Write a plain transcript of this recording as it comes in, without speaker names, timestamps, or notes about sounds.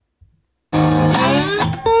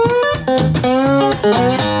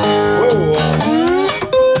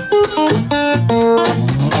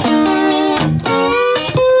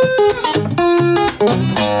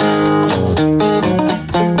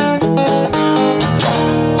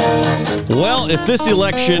Well, if this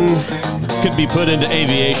election could be put into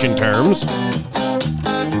aviation terms,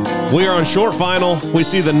 we are on short final. We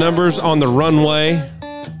see the numbers on the runway.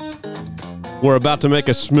 We're about to make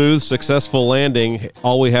a smooth, successful landing.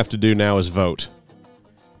 All we have to do now is vote.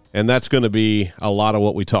 And that's going to be a lot of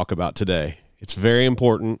what we talk about today. It's very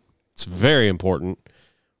important. It's very important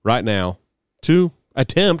right now to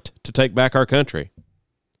attempt to take back our country.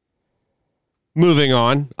 Moving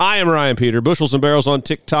on, I am Ryan Peter. Bushels and Barrels on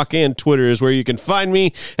TikTok and Twitter is where you can find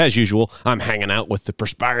me. As usual, I'm hanging out with the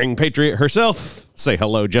perspiring patriot herself. Say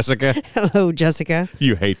hello, Jessica. Hello, Jessica.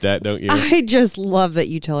 You hate that, don't you? I just love that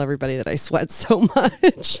you tell everybody that I sweat so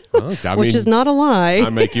much, which is not a lie. I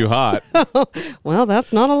make you hot. So, well,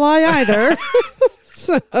 that's not a lie either.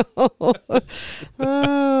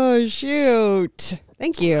 Oh, shoot.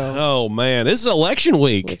 Thank you. Oh, man. This is election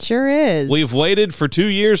week. It sure is. We've waited for 2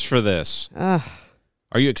 years for this. Are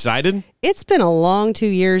you excited? It's been a long 2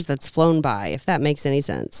 years that's flown by, if that makes any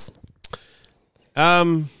sense.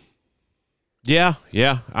 Yeah.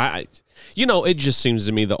 It just seems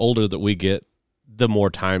to me the older that we get, the more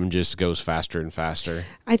time just goes faster and faster.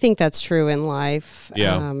 I think that's true in life.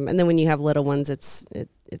 Yeah. And then when you have little ones, it's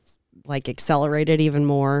like accelerated even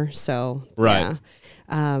more. So, right.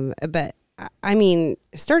 Yeah. But I mean,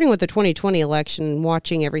 starting with the 2020 election,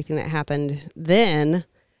 watching everything that happened then,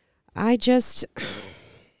 I don't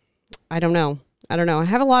know. I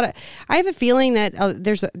have a feeling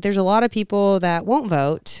that there's a lot of people that won't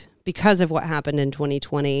vote because of what happened in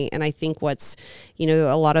 2020. And I think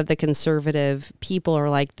a lot of the conservative people are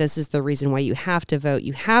like, this is the reason why you have to vote.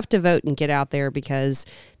 You have to vote and get out there because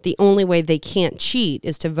the only way they can't cheat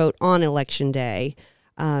is to vote on election day.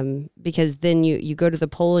 Because then you go to the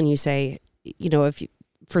poll and you say, if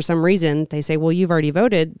for some reason they say, well, you've already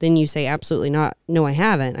voted, then you say, absolutely not. No, I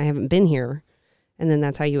haven't been here. And then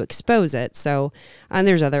that's how you expose it. So, and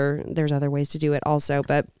there's other ways to do it also.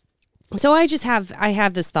 But so I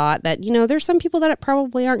have this thought that, there's some people that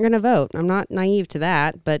probably aren't going to vote. I'm not naive to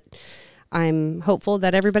that, but I'm hopeful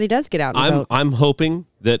that everybody does get out and vote. I'm hoping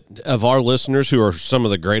that of our listeners who are some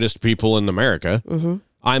of the greatest people in America, mm-hmm.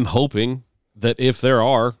 I'm hoping that if there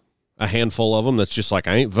are a handful of them that's just like,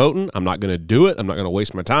 I ain't voting, I'm not going to do it, I'm not going to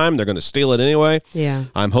waste my time, they're going to steal it anyway. Yeah.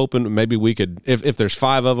 I'm hoping maybe we could, if there's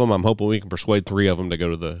 5 of them, I'm hoping we can persuade 3 of them to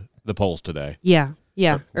go to the polls today. Yeah.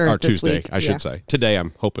 Yeah. Or Tuesday, I should say. Today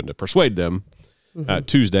I'm hoping to persuade them. Mm-hmm.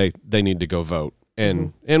 Tuesday, they need to go vote.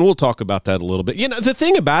 And we'll talk about that a little bit. The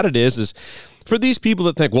thing about it is for these people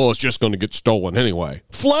that think, well, it's just going to get stolen anyway,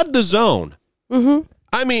 flood the zone. Mm-hmm.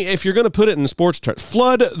 I mean, if you're going to put it in sports terms,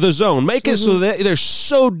 flood the zone. Make it so that there's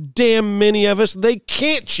so damn many of us, they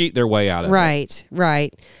can't cheat their way out of it.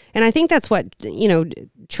 Right. And I think that's what,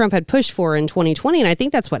 Trump had pushed for in 2020, and I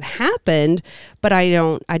think that's what happened, but I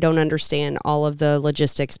don't understand all of the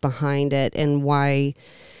logistics behind it and why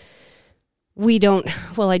we don't,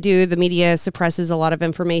 well, I do. The media suppresses a lot of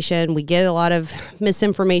information. We get a lot of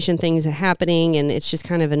misinformation things happening, and it's just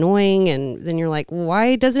kind of annoying. And then you're like,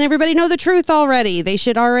 why doesn't everybody know the truth already? They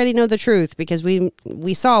should already know the truth because we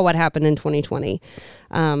saw what happened in 2020.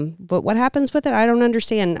 But what happens with it, I don't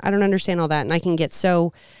understand. I don't understand all that. And I can get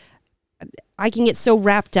so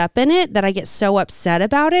wrapped up in it that I get so upset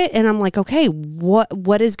about it. And I'm like, okay,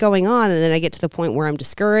 what is going on? And then I get to the point where I'm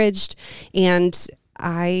discouraged and that's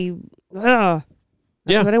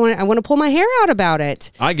what I want. I want to pull my hair out about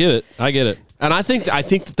it. I get it. And I think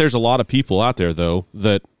that there's a lot of people out there though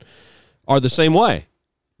that are the same way.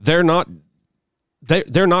 They're not going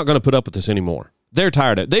to put up with this anymore. They're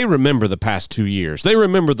tired of it. They remember the past 2 years. They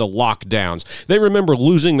remember the lockdowns. They remember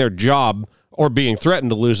losing their job or being threatened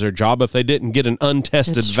to lose their job if they didn't get an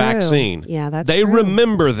untested vaccine. Yeah, that's true. They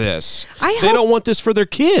remember this. They don't want this for their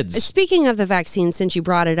kids. Speaking of the vaccine, since you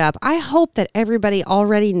brought it up, I hope that everybody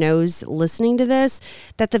already knows, listening to this,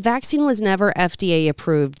 that the vaccine was never FDA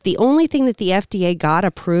approved. The only thing that the FDA got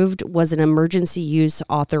approved was an emergency use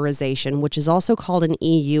authorization, which is also called an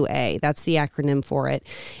EUA. That's the acronym for it.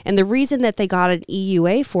 And the reason that they got an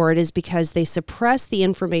EUA for it is because they suppressed the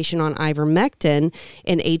information on ivermectin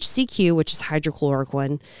and HCQ, which is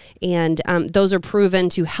hydrochloroquine, and those are proven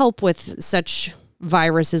to help with such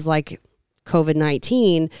viruses like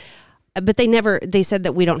COVID-19, but they said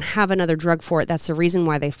that we don't have another drug for it. That's the reason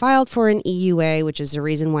why they filed for an EUA, which is the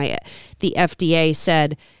reason why the FDA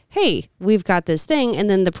said, hey, we've got this thing. And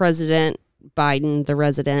then the president, Biden, the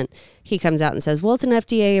resident, he comes out and says, well, it's an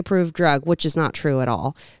FDA approved drug, which is not true at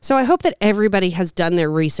all. So I hope that everybody has done their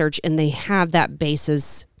research and they have that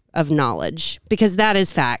basis of knowledge, because that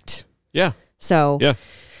is fact. Yeah. So. Yeah.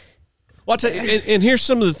 Well, and here's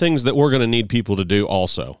some of the things that we're going to need people to do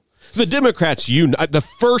also. The Democrats, the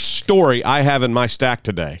first story I have in my stack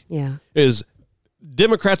today is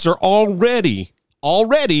Democrats are already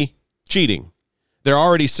cheating. They're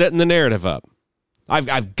already setting the narrative up.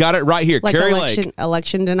 I've got it right here. Like Carrie Lake.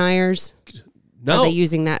 election deniers? No. Are they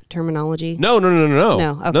using that terminology? No.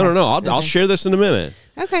 Okay. No. I'll share this in a minute.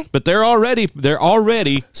 Okay. But they're already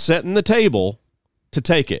setting the table to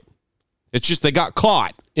take it. It's just they got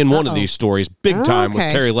caught in one of these stories big time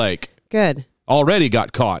with Carrie Lake. Good. Already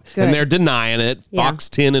got caught. Good. And they're denying it. Yeah. Fox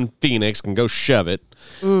 10 and Phoenix can go shove it.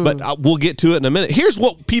 But we'll get to it in a minute. Here's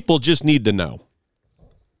what people just need to know.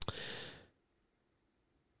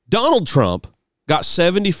 Donald Trump got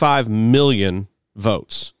 75 million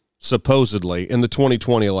votes, supposedly, in the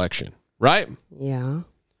 2020 election, right? Yeah.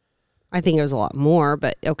 I think it was a lot more,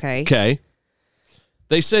 but okay. Okay.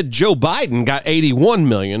 They said Joe Biden got 81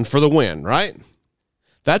 million for the win, right?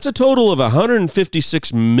 That's a total of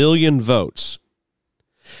 156 million votes.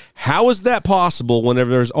 How is that possible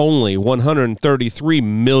whenever there's only 133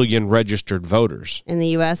 million registered voters? In the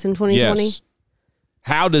U.S. in 2020? Yes.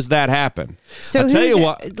 How does that happen? So I'll tell you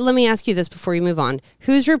what. Let me ask you this before you move on.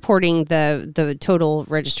 Who's reporting the total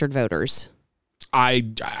registered voters? I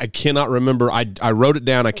cannot remember. I wrote it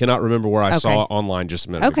down. I cannot remember where I saw it online just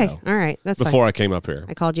a minute ago. Okay. All right. That's before fine. I came up here.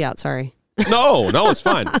 I called you out. Sorry. No, it's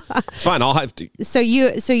fine. It's fine. I'll have to. So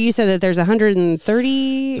you said that there's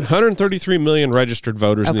 133 million registered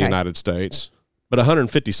voters in the United States, but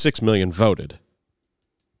 156 million voted.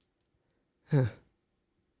 Huh.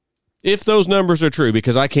 If those numbers are true,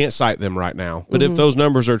 because I can't cite them right now, but if those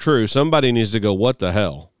numbers are true, somebody needs to go, what the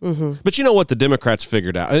hell? But you know what the Democrats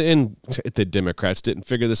figured out? And the Democrats didn't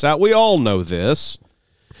figure this out. We all know this.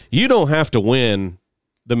 You don't have to win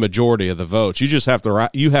the majority of the votes. You just have to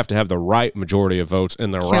have the right majority of votes in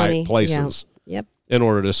the right places. Yep. In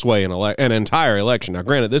order to sway an entire election. Now,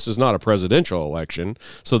 granted, this is not a presidential election,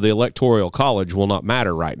 so the Electoral College will not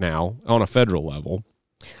matter right now on a federal level.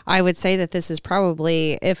 I would say that this is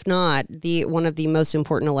probably, if not, one of the most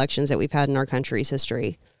important elections that we've had in our country's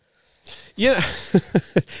history. Yeah.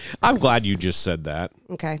 I'm glad you just said that.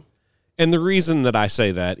 Okay. And the reason that I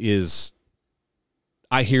say that is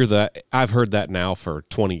I've heard that now for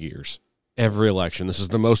 20 years. Every election. This is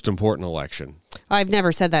the most important election. I've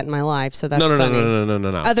never said that in my life, so that's funny.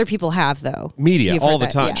 No. Other people have, though. Media, all the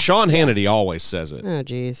time. Yeah. Sean Hannity always says it. Oh,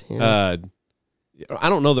 geez. Yeah. I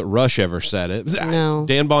don't know that Rush ever said it. No.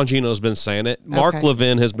 Dan Bongino's been saying it. Mark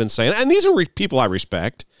Levin has been saying it. And these are people I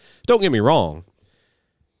respect. Don't get me wrong.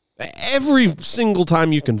 Every single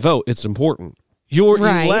time you can vote, it's important. You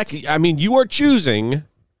are choosing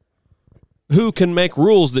who can make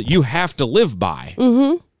rules that you have to live by.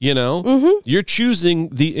 Mm-hmm. You know? You're choosing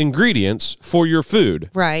the ingredients for your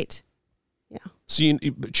food. Right. Yeah. So you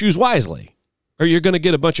choose wisely, or you're going to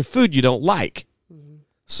get a bunch of food you don't like.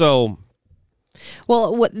 So...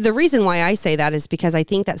 Well, the reason why I say that is because I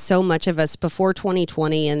think that so much of us before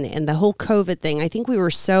 2020 and the whole COVID thing, I think we were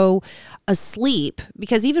so asleep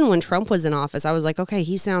because even when Trump was in office, I was like, okay,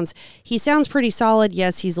 he sounds pretty solid.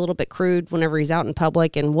 Yes, he's a little bit crude whenever he's out in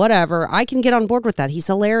public and whatever. I can get on board with that. He's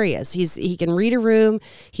hilarious. He can read a room.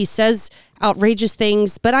 He says outrageous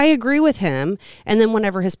things, but I agree with him. And then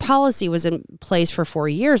whenever his policy was in place for 4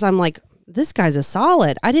 years, I'm like, this guy's a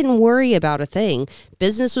solid. I didn't worry about a thing.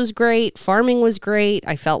 Business was great. Farming was great.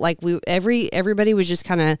 I felt like everybody was just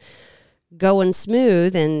kind of going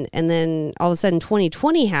smooth. And then all of a sudden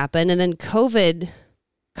 2020 happened and then COVID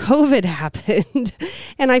happened.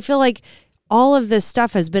 And I feel like all of this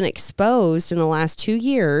stuff has been exposed in the last 2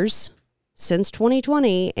 years since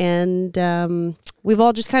 2020. And we've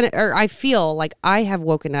all just I feel like I have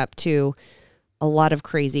woken up to a lot of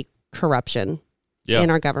crazy corruption. In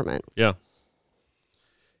our government. Yeah.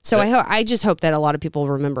 So I just hope that a lot of people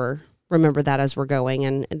remember that as we're going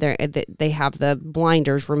and they have the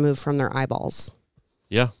blinders removed from their eyeballs.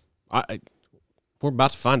 Yeah. We're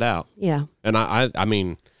about to find out. Yeah. And I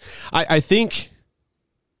mean, I think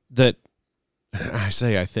that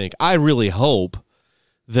I really hope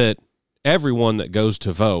that everyone that goes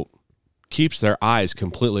to vote keeps their eyes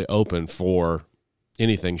completely open for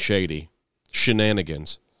anything shady,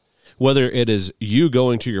 shenanigans. Whether it is you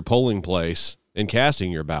going to your polling place and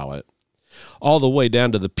casting your ballot, all the way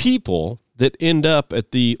down to the people that end up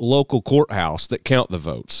at the local courthouse that count the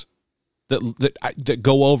votes, that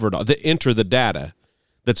go over it, that enter the data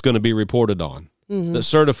that's going to be reported on, that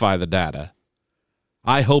certify the data.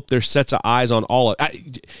 I hope there's sets of eyes on all of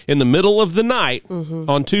it. In the middle of the night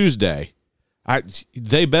on Tuesday,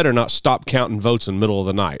 they better not stop counting votes in the middle of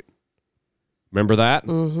the night. Remember that?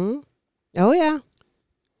 Mm-hmm. Oh, yeah.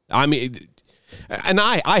 I mean, And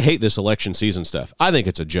I hate this election season stuff. I think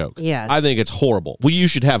it's a joke. Yes. I think it's horrible. Well, you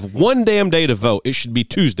should have one damn day to vote. It should be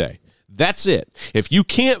Tuesday. That's it. If you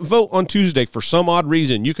can't vote on Tuesday for some odd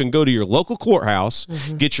reason, you can go to your local courthouse,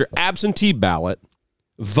 get your absentee ballot,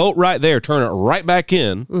 vote right there, turn it right back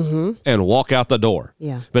in, and walk out the door.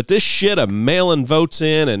 Yeah. But this shit of mailing votes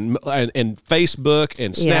in and Facebook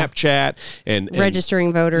and Snapchat and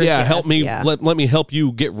registering voters. Yeah, yes, help me. yeah. Let me help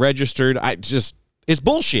you get registered. It's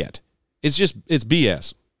bullshit. It's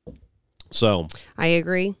BS. So I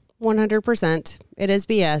agree 100%. It is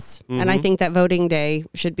BS. And I think that voting day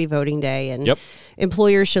should be voting day. And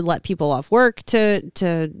employers should let people off work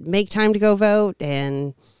to make time to go vote.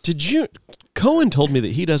 And Cohen told me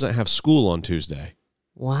that he doesn't have school on Tuesday.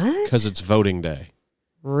 What? Because it's voting day.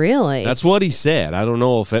 Really? That's what he said. I don't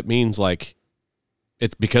know if that means like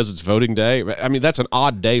it's because it's voting day. I mean, that's an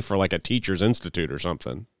odd day for like a teacher's institute or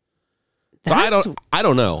something. So I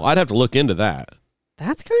don't know. I'd have to look into that.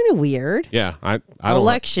 That's kind of weird. Yeah, I don't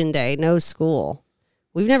Election day, no school.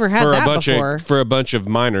 We've never had that before. For a bunch of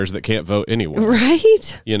minors that can't vote anywhere.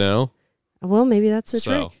 Right? You know? Well, maybe that's a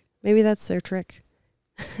trick. Maybe that's their trick.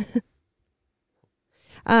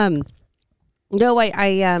 No,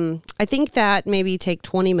 I think that maybe take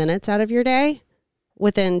 20 minutes out of your day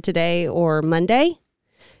within today or Monday.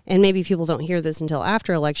 And maybe people don't hear this until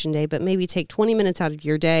after Election Day, but maybe take 20 minutes out of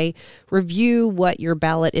your day, review what your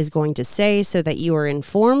ballot is going to say so that you are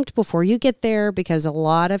informed before you get there, because a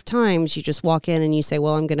lot of times you just walk in and you say,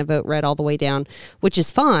 well, I'm going to vote red all the way down, which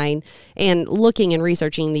is fine. And looking and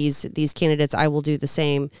researching these candidates, I will do the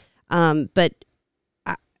same. But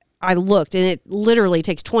I looked, and it literally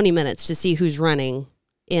takes 20 minutes to see who's running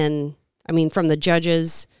from the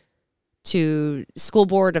judges to school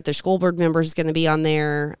board, if their school board member is going to be on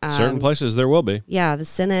there. Certain places there will be. Yeah, the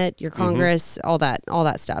Senate, your Congress, all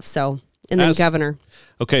that stuff. So, and then governor.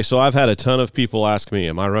 Okay, so I've had a ton of people ask me,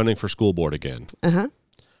 am I running for school board again? Uh-huh.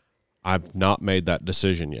 I've not made that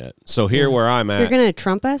decision yet. So here where I'm at. You're going to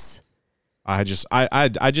Trump us?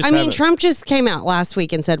 Trump just came out last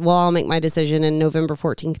week and said, well, I'll make my decision in November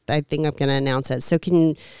 14th. I think I'm going to announce it. So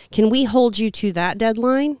can we hold you to that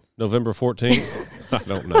deadline? November 14th? I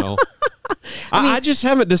don't know. I just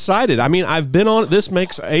haven't decided. I mean, I've been on, this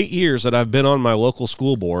makes 8 years that I've been on my local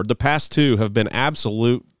school board. The past 2 have been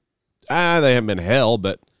absolute, they haven't been hell,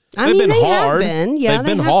 but they've been hard. They've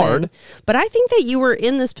been hard. But I think that you were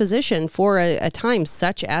in this position for a time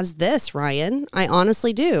such as this, Ryan. I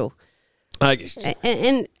honestly do.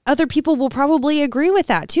 And other people will probably agree with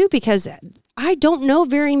that too, because I don't know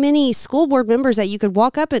very many school board members that you could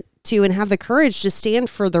walk up to and have the courage to stand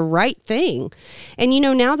for the right thing. And,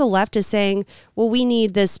 now the left is saying, well, we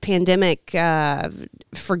need this pandemic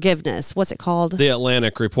forgiveness. What's it called? The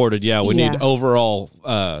Atlantic reported, we need overall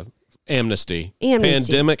amnesty.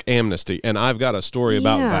 Pandemic amnesty. And I've got a story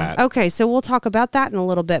about that. Okay, so we'll talk about that in a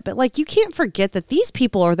little bit. But you can't forget that these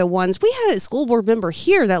people are the ones. We had a school board member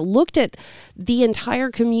here that looked at the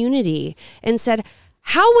entire community and said,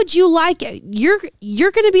 how would you like it?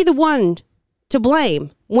 You're going to be the one to blame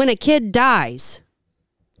when a kid dies.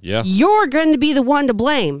 Yeah. You're going to be the one to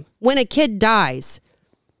blame when a kid dies.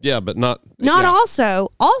 Yeah, but not also.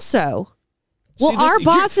 Well, our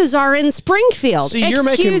bosses are in Springfield.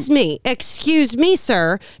 Excuse me,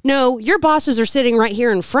 sir. No, your bosses are sitting right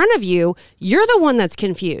here in front of you. You're the one that's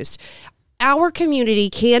confused. Our community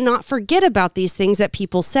cannot forget about these things that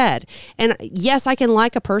people said. And yes, I can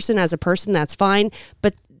like a person as a person, that's fine.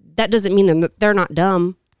 But that doesn't mean that they're not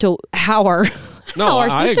dumb to how our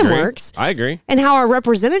system works. I agree. And how our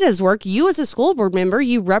representatives work. You as a school board member,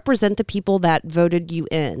 you represent the people that voted you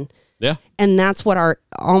in. Yeah. And that's what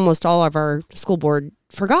almost all of our school board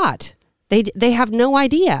forgot. They have no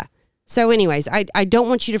idea. So anyways, I don't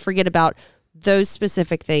want you to forget about those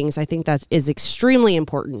specific things. I think that is extremely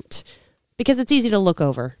important because it's easy to look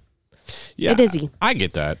over. Yeah. It is easy. I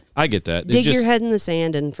get that. Dig your head in the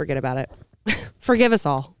sand and forget about it. Forgive us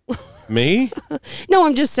all. Me? No,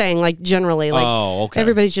 I'm just saying, generally, okay.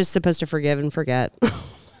 Everybody's just supposed to forgive and forget.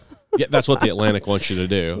 Yeah, that's what the Atlantic wants you to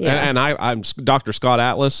do. Yeah. And I'm Dr. Scott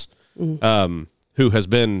Atlas, who has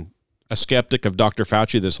been a skeptic of Dr.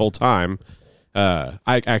 Fauci this whole time.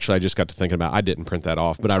 I just got to thinking about, I didn't print that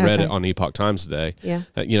off, but I read it on Epoch Times today. Yeah.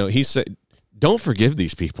 He said, don't forgive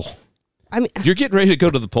these people. I mean, you're getting ready to go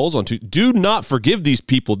to the polls on Tuesday. Do not forgive these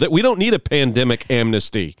people. That we don't need a pandemic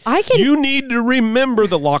amnesty. You need to remember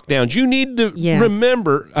the lockdowns. You need to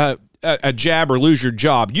remember a jab or lose your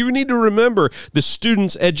job. You need to remember the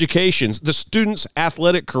students' educations, the students'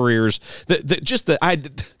 athletic careers,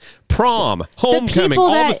 prom, homecoming,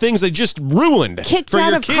 all the things they just ruined. Kicked for out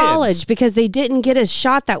your of kids. college because they didn't get a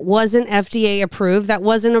shot that wasn't FDA approved, that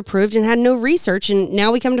wasn't approved, and had no research. And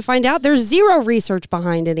now we come to find out there's zero research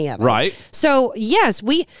behind any of it. Right. So yes,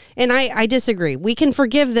 I disagree. We can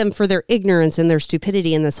forgive them for their ignorance and their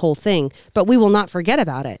stupidity in this whole thing, but we will not forget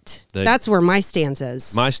about it. That's where my stance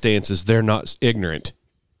is. My stance is they're not ignorant.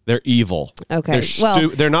 They're evil. Okay.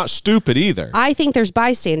 They're not stupid either. I think there's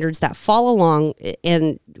bystanders that follow along,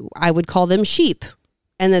 and I would call them sheep.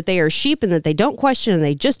 And that they are sheep and that they don't question and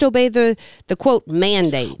they just obey the quote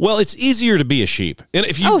mandate. Well, it's easier to be a sheep. And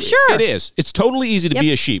if you sure. It is. It's totally easy to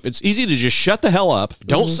be a sheep. It's easy to just shut the hell up,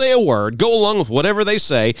 don't say a word, go along with whatever they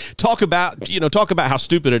say, talk about how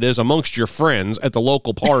stupid it is amongst your friends at the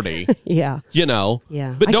local party. Yeah.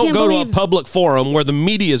 Yeah. But don't go to a public forum where the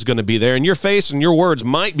media is going to be there and your face and your words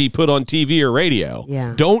might be put on TV or radio.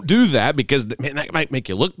 Yeah. Don't do that because that might make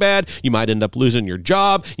you look bad. You might end up losing your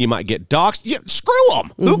job. You might get doxxed. Yeah, screw them.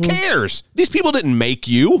 Who cares? These people didn't make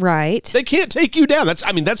you. Right. They can't take you down.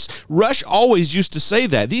 That's Rush always used to say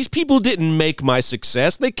that. These people didn't make my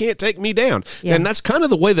success. They can't take me down. Yeah. And that's kind of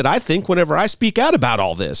the way that I think whenever I speak out about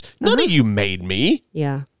all this. None of you made me.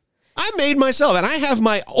 Yeah. I made myself, and I have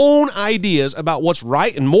my own ideas about what's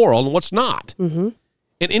right and moral and what's not. Mm-hmm.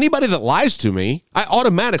 And anybody that lies to me, I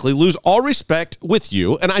automatically lose all respect with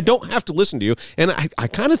you, and I don't have to listen to you. And I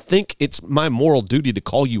kind of think it's my moral duty to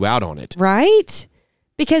call you out on it. Right?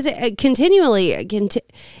 Because if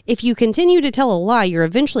you continue to tell a lie, you're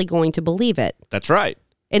eventually going to believe it. That's right.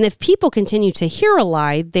 And if people continue to hear a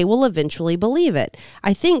lie, they will eventually believe it.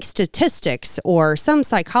 I think statistics or some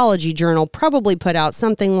psychology journal probably put out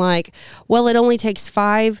something like, well, it only takes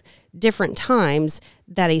 5 different times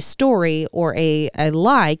that a story or a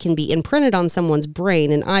lie can be imprinted on someone's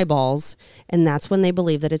brain and eyeballs, and that's when they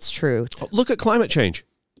believe that it's true. Look at climate change.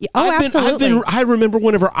 Absolutely. I remember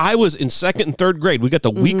whenever I was in 2nd and 3rd grade, we got the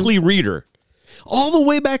Weekly Reader. All the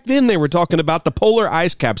way back then, they were talking about the polar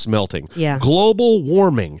ice caps melting. Yeah. Global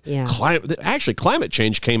warming. Yeah. Climate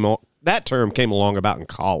change that term came along about in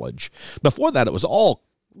college. Before that, it was all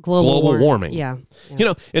global warming. Yeah.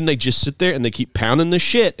 And they just sit there and they keep pounding the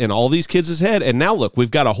shit in all these kids' head. And now look, we've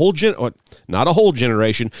got not a whole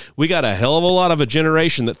generation. We got a hell of a lot of a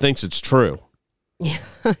generation that thinks it's true.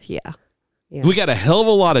 Yeah. Yeah. We got a hell of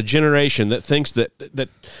a lot of generation that thinks that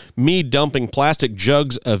me dumping plastic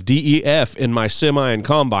jugs of DEF in my semi and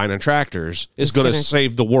combine and tractors is going to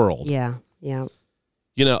save the world. Yeah, yeah.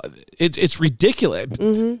 It's ridiculous.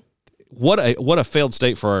 Mm-hmm. What a failed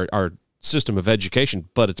state for our system of education,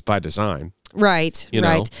 but it's by design. Right,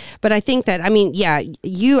 right. But I think that,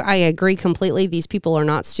 I agree completely. These people are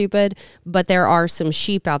not stupid, but there are some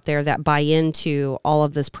sheep out there that buy into all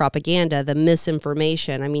of this propaganda, the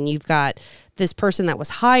misinformation. I mean, you've got this person that was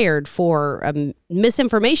hired for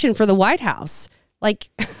misinformation for the White House. Like,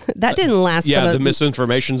 that didn't last. The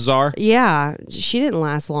misinformation czar. Yeah, she didn't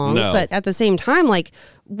last long. No. But at the same time, like,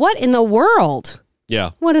 what in the world? Yeah.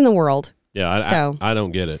 What in the world? Yeah, I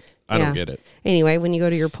don't get it. I don't get it. Anyway, when you go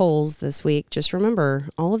to your polls this week, just remember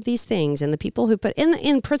all of these things and the people who put in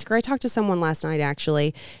Pritzker. I talked to someone last night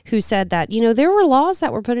actually who said that, there were laws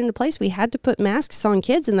that were put into place. We had to put masks on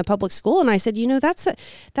kids in the public school. And I said,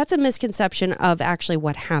 that's a misconception of actually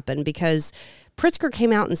what happened, because Pritzker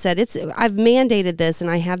came out and said, I've mandated this and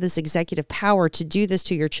I have this executive power to do this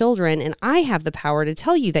to your children, and I have the power to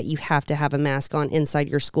tell you that you have to have a mask on inside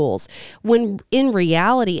your schools. When in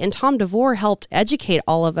reality, and Tom DeVore helped educate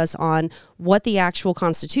all of us on what the actual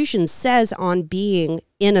Constitution says on being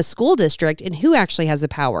in a school district and who actually has the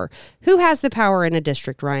power. Who has the power in a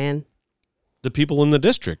district, Ryan? The people in the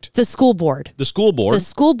district. The school board. The school board. The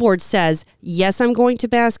school board says, yes, I'm going to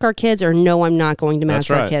mask our kids, or no, I'm not going to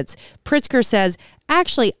mask our kids. Pritzker says,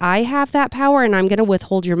 actually, I have that power and I'm going to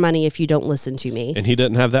withhold your money if you don't listen to me. And he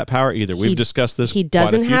doesn't have that power either. We've discussed this. He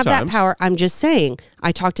doesn't quite a few have times. that power. I'm just saying,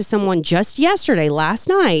 I talked to someone just last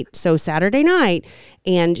night, so Saturday night,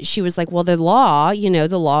 and she was like, well, the law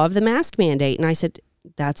of the mask mandate. And I said,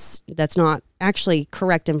 that's not actually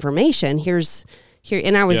correct information. Here,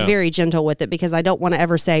 and I was very gentle with it because I don't want to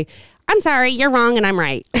ever say, I'm sorry, you're wrong and I'm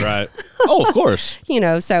right. Right. Oh, of course.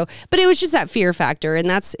 But it was just that fear factor. And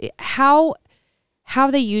that's how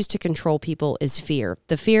they use to control people is fear.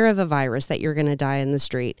 The fear of a virus that you're going to die in the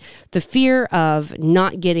street. The fear of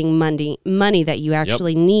not getting money that you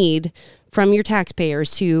actually need from your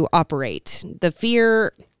taxpayers to operate. The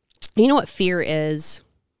fear, you know what fear is?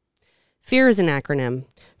 Fear is an acronym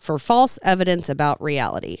for false evidence about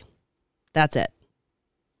reality. That's it.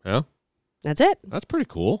 Yeah. That's it. That's pretty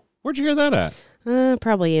cool. Where'd you hear that at?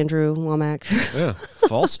 Probably Andrew Womack. Yeah,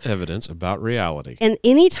 false evidence about reality. And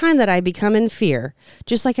anytime that I become in fear,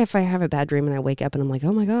 just like if I have a bad dream and I wake up and I'm like,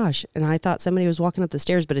 oh my gosh, and I thought somebody was walking up the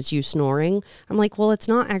stairs, but it's you snoring. I'm like, well, it's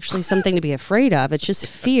not actually something to be afraid of. It's just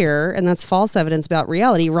fear, and that's false evidence about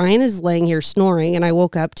reality. Ryan is laying here snoring, and I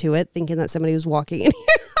woke up to it thinking that somebody was walking in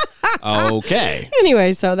here. Okay.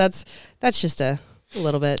 Anyway, so that's just a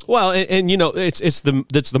little bit. Well, and you know, it's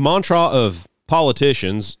the mantra of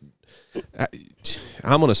politicians.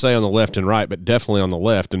 I'm going to say on the left and right, but definitely on the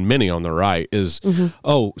left and many on the right is,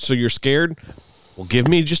 oh, so you're scared? Well, give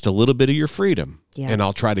me just a little bit of your freedom, and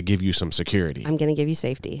I'll try to give you some security. I'm going to give you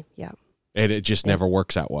safety. Yeah. And it just never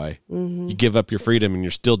works that way. You give up your freedom, and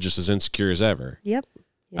you're still just as insecure as ever. Yep.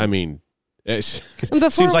 I mean, it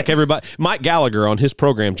seems like everybody. Mike Gallagher on his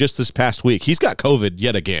program just this past week, he's got COVID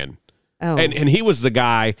yet again. Oh. And he was the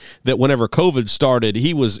guy that whenever COVID started,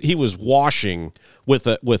 he was washing with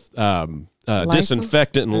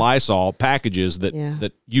disinfectant and Lysol packages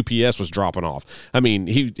that UPS was dropping off. I mean,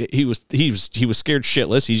 he was scared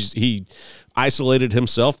shitless. He isolated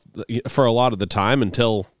himself for a lot of the time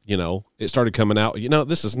until, you know, it started coming out. You know,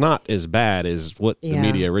 this is not as bad as what the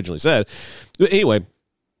media originally said. But anyway,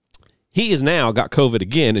 he has now got COVID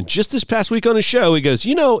again, and just this past week on his show, he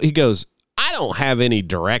goes, I don't have any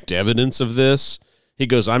direct evidence of this. He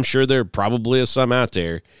goes, I'm sure there probably is some out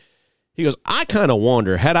there. He goes, I kind of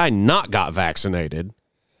wonder, had I not got vaccinated,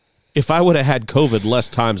 if I would have had COVID less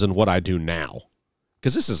times than what I do now.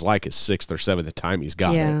 Because this is like his 6th or 7th time he's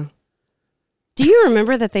got it. Do you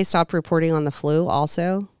remember that they stopped reporting on the flu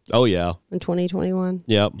also? Oh, yeah. In 2021?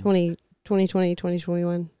 Yep. 2020,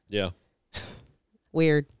 2021? Yeah.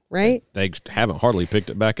 Weird. Right? They haven't hardly picked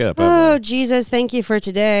it back up. Oh, Jesus, thank you for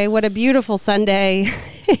today. What a beautiful Sunday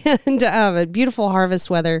and a beautiful harvest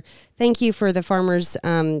weather. Thank you for the farmers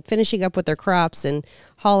finishing up with their crops and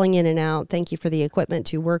hauling in and out. Thank you for the equipment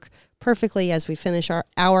to work perfectly as we finish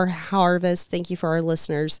our harvest. Thank you for our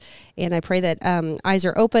listeners. And I pray that eyes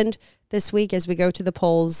are opened this week as we go to the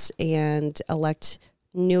polls and elect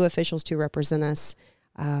new officials to represent us.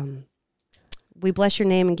 We bless your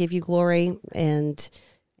name and give you glory, and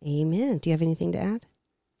amen. Do you have anything to add?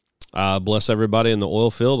 Bless everybody in the oil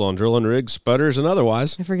field on drilling rigs, sputters, and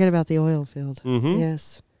otherwise. I forget about the oil field. Mm-hmm.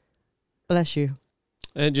 Yes. Bless you.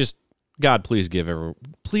 And just, God, please give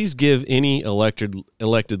any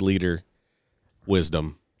elected leader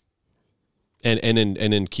wisdom,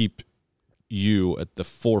 and keep you at the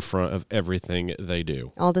forefront of everything they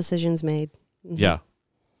do. All decisions made. Mm-hmm. Yeah.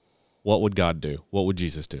 What would God do? What would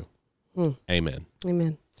Jesus do? Amen.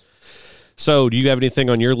 Amen. So, do you have anything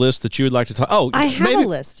on your list that you would like to talk? Oh, I have a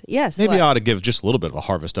list. Yes. Maybe I ought to give just a little bit of a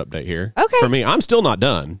harvest update here. Okay. For me, I'm still not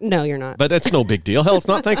done. No, you're not. But that's no big deal. Hell, it's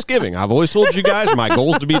not Thanksgiving. I've always told you guys my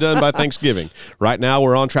goal is to be done by Thanksgiving. Right now,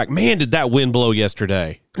 we're on track. Man, did that wind blow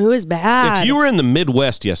yesterday. It was bad. If you were in the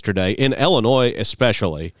Midwest yesterday, in Illinois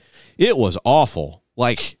especially, it was awful.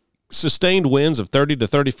 Like, sustained winds of 30 to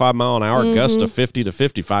 35 mile an hour, gusts of 50 to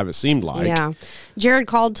 55, it seemed like. Yeah. Jared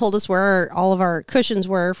called, told us where all of our cushions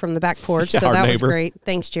were from the back porch, so that was great.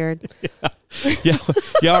 Thanks, Jared. Yeah,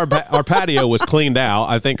 our patio was cleaned out.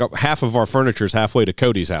 I think half of our furniture is halfway to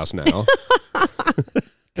Cody's house now.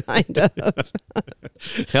 Kind of.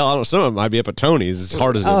 Hell, I don't know. Some of it might be up at Tony's, as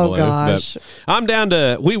hard as it blew. Gosh. But I'm down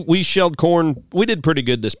to, we shelled corn. We did pretty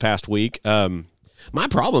good this past week. My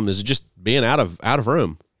problem is just being out of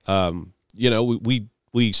room.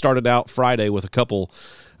 We started out Friday with a couple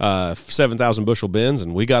 7,000 bushel bins,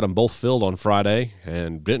 and we got them both filled on Friday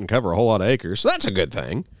and didn't cover a whole lot of acres. So that's a good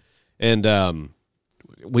thing. And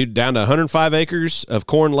we're down to 105 acres of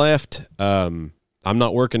corn left. I'm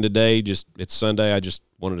not working today. It's Sunday. I just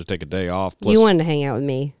wanted to take a day off. Plus, you wanted to hang out with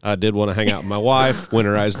me. I did want to hang out with my wife,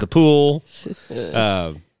 winterize the pool,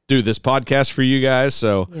 do this podcast for you guys.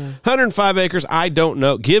 So 105 acres. I don't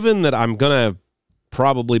know. Given that I'm going to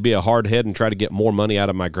probably be a hard head and try to get more money out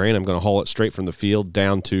of my grain, I'm going to haul it straight from the field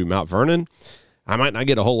down to Mount Vernon. I might not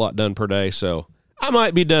get a whole lot done per day, so I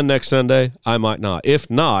might be done next Sunday. I might not. If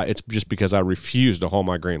not, it's just because I refuse to haul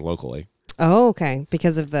my grain locally. Oh, okay.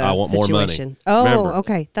 Because of the situation. I want more money. Oh, Remember,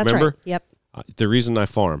 okay. That's right. Yep. The reason I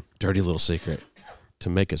farm, dirty little secret, to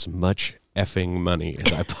make as much effing money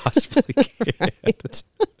as I possibly can.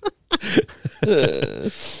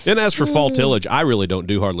 And as for fall tillage, I really don't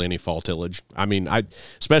do hardly any fall tillage. I mean,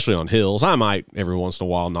 especially on hills, I might every once in a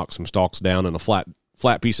while knock some stalks down in a flat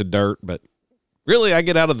piece of dirt, but really I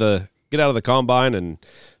get out of the combine and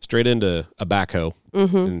straight into a backhoe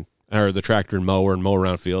or the tractor and mow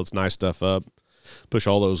around fields, nice stuff up, push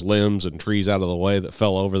all those limbs and trees out of the way that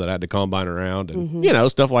fell over that I had to combine around,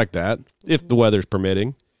 and stuff like that if the weather's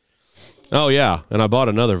permitting. Oh, yeah. And I bought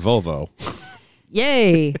another Volvo.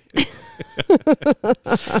 Yay.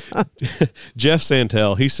 Jeff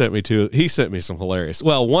Santel, he sent me some hilarious.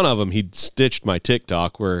 Well, one of them, he stitched my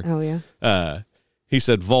TikTok where he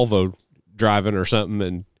said Volvo driving or something.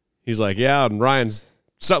 And he's like, yeah. And Ryan's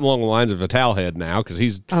something along the lines of a towel head now because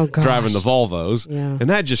he's driving the Volvos. Yeah. And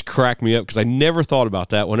that just cracked me up because I never thought about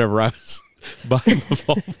that whenever I was buying the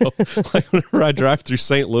Volvo. Like whenever I drive through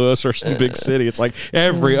St. Louis or some big city, it's like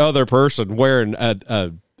every other person wearing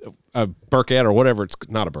a Burkett or whatever. It's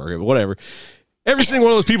not a Burkett, but whatever. Every single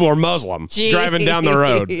one of those people are Muslim driving down the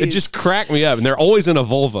road. It just cracked me up. And they're always in a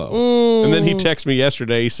Volvo. And then he texted me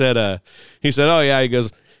yesterday. He said, oh yeah, he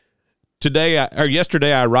goes,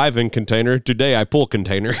 yesterday I arrive in container. Today I pull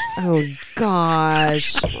container. Oh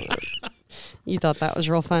gosh. You thought that was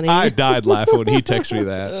real funny. I died laughing when he texted me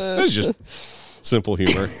that. It was just simple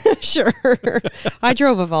humor. Sure. I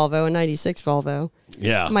drove a Volvo, a 96 Volvo.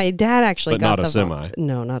 Yeah. My dad actually got not a semi.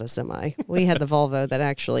 No, not a semi. We had the Volvo that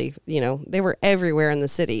actually, they were everywhere in the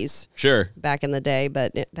cities. Sure. Back in the day,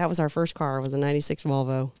 but that was our first car. It was a 96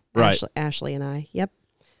 Volvo. Right. Ashley and I. Yep.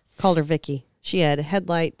 Called her Vicky. She had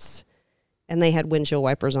headlights and they had windshield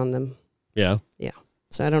wipers on them. Yeah. Yeah.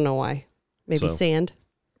 So I don't know why. Maybe sand.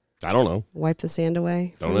 I don't know. Wipe the sand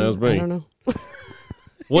away. Don't ask me. I don't know.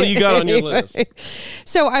 What do you got on your list?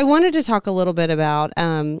 So I wanted to talk a little bit about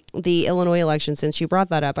the Illinois election. Since you brought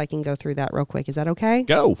that up, I can go through that real quick. Is that okay?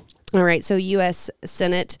 Go. All right. So U.S.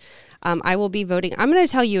 Senate, I will be voting. I'm going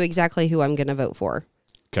to tell you exactly who I'm going to vote for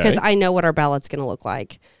because I know what our ballot's going to look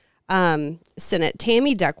like. Senate,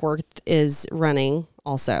 Tammy Duckworth is running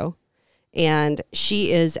also. And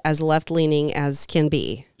she is as left-leaning as can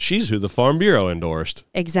be. She's who the Farm Bureau endorsed.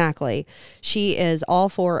 Exactly. She is all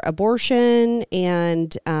for abortion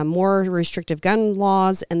and more restrictive gun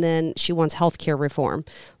laws, and then she wants health care reform.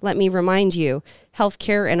 Let me remind you, health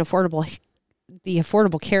care and the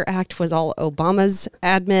Affordable Care Act was all Obama's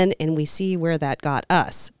admin, and we see where that got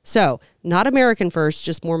us. So, not American first,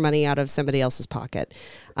 just more money out of somebody else's pocket.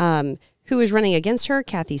 Who is running against her?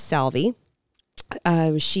 Kathy Salvi.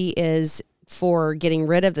 She is for getting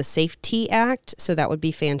rid of the Safety Act, so that would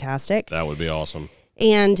be fantastic. That would be awesome.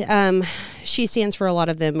 And she stands for a lot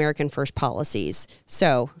of the American First policies.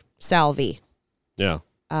 So, Salvi. Yeah.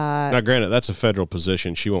 Now, granted, that's a federal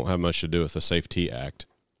position. She won't have much to do with the Safety Act,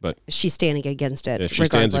 but she's standing against it. If she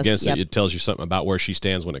stands against it, it tells you something about where she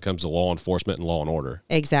stands when it comes to law enforcement and law and order.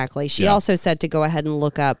 Exactly. She also said to go ahead and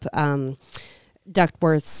look up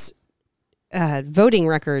Duckworth's voting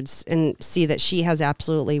records and see that she has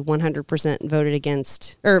absolutely 100% voted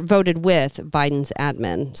with Biden's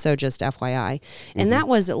admin. So just FYI. And that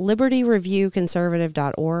was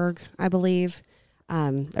libertyreviewconservative.org, I believe,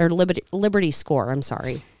 or Liberty Score. I'm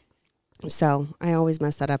sorry. So I always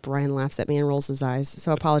mess that up. Ryan laughs at me and rolls his eyes.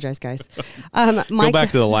 So I apologize, guys. Go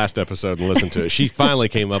back to the last episode and listen to it. She finally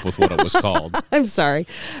came up with what it was called. I'm sorry.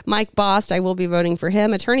 Mike Bost, I will be voting for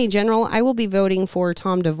him. Attorney General, I will be voting for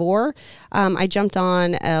Tom DeVore. I jumped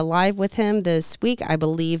on live with him this week. I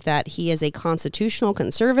believe that he is a constitutional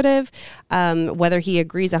conservative. Whether he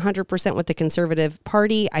agrees 100% with the conservative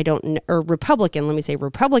party, or Republican, let me say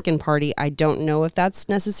Republican Party, I don't know if that's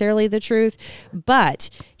necessarily the truth,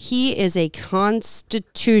 but he is a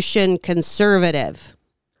Constitution conservative.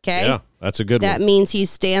 Okay? Yeah, that's a good one. That means he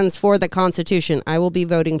stands for the Constitution. I will be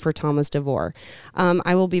voting for Thomas DeVore.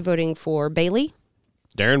 I will be voting for Bailey.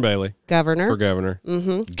 Darren Bailey. Governor. For governor.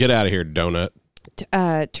 Mm-hmm. Get out of here, donut.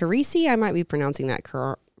 Teresi, I might be pronouncing that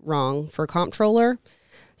wrong, for comptroller.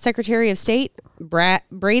 Secretary of State,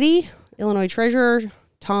 Brady. Illinois Treasurer,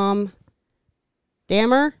 Tom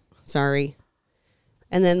Dammer. Sorry.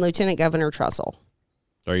 And then Lieutenant Governor Trussell.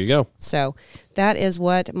 There you go. So that is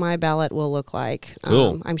what my ballot will look like.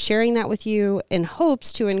 Cool. I'm sharing that with you in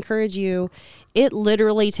hopes to encourage you. It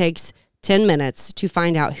literally takes 10 minutes to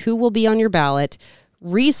find out who will be on your ballot,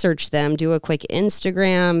 research them, do a quick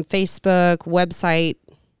Instagram, Facebook, website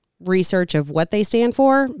research of what they stand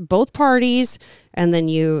for, both parties, and then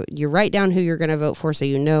you write down who you're going to vote for so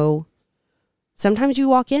you know. Sometimes you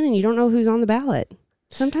walk in and you don't know who's on the ballot.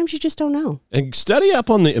 Sometimes you just don't know. And study up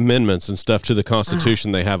on the amendments and stuff to the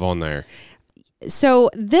Constitution they have on there. So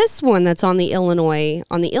this one that's on the Illinois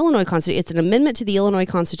Constitution, it's an amendment to the Illinois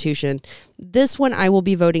Constitution. This one I will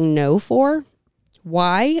be voting no for.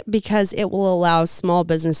 Why? Because it will allow small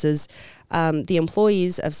businesses, the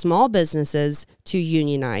employees of small businesses, to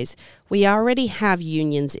unionize. We already have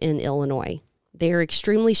unions in Illinois. They are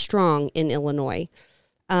extremely strong in Illinois.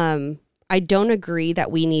 I don't agree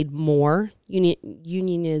that we need more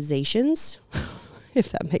unionizations,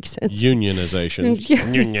 if that makes sense. Unionizations.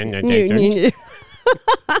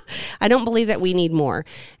 I don't believe that we need more.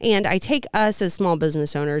 And I take us as small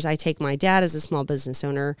business owners. I take my dad as a small business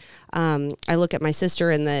owner. I look at my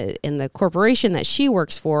sister in the corporation that she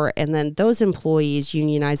works for, and then those employees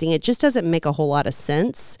unionizing. It just doesn't make a whole lot of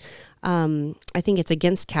sense. I think it's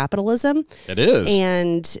against capitalism. It is.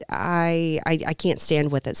 And I can't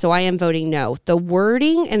stand with it. So I am voting no. The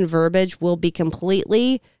wording and verbiage will be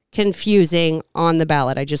completely confusing on the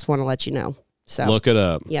ballot. I just want to let you know. So look it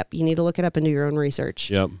up. Yep. You need to look it up and do your own research.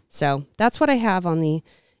 Yep. So that's what I have on the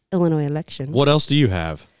Illinois election. What else do you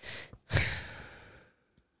have?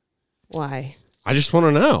 Why? I just want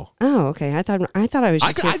to know. Oh, okay. I thought I was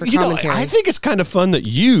just here for commentary. I think it's kind of fun that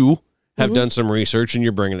you have done some research and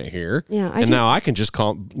you're bringing it here. Yeah, and now I can just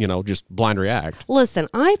just blind react. Listen,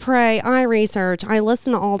 I pray, I research, I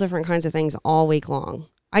listen to all different kinds of things all week long.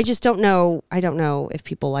 I just don't know. I don't know if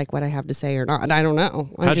people like what I have to say or not. I don't know.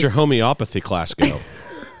 How'd your homeopathy class go?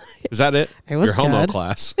 Is that it? It was your homo good.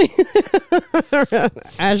 Class.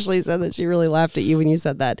 Ashley said that she really laughed at you when you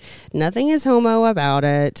said that. Nothing is homo about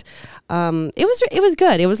it. It was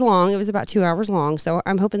good. It was long. It was about 2 hours long. So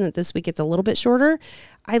I'm hoping that this week it's a little bit shorter.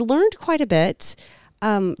 I learned quite a bit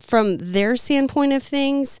from their standpoint of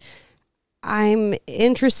things. I'm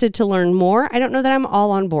interested to learn more. I don't know that I'm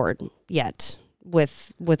all on board yet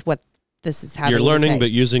with what this is having. You're learning, to say.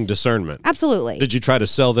 but using discernment. Absolutely. Did you try to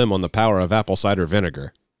sell them on the power of apple cider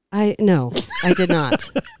vinegar? No, I did not.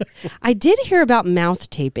 I did hear about mouth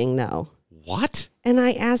taping though. What? And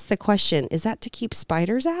I asked the question, is that to keep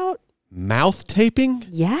spiders out? Mouth taping?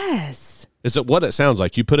 Yes. Is it what it sounds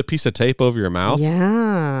like? You put a piece of tape over your mouth?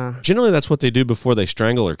 Yeah. Generally, that's what they do before they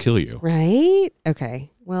strangle or kill you. Right? Okay.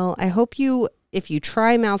 Well, I hope if you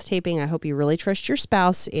try mouth taping, I hope you really trust your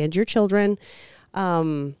spouse and your children.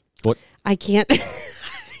 What? I can't. I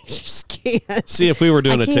just can't. See, if we were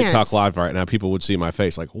doing a TikTok live right now, people would see my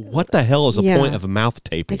face like, what the hell is the point of mouth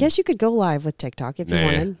taping? I guess you could go live with TikTok if you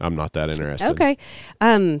wanted. I'm not that interested. Okay.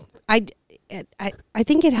 I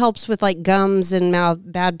think it helps with like gums and mouth,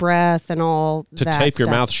 bad breath and all to that tape stuff.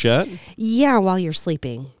 your mouth shut? Yeah, while you're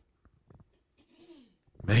sleeping.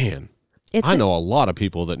 Man, I know a lot of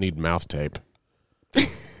people that need mouth tape.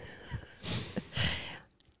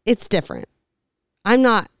 It's different. I'm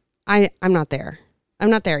not there. I'm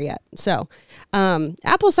not there yet. So,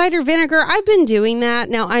 apple cider vinegar, I've been doing that.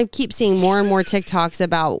 Now, I keep seeing more and more TikToks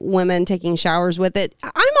about women taking showers with it.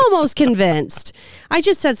 I'm almost convinced. I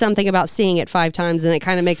just said something about seeing it 5 times and it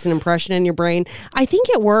kind of makes an impression in your brain. I think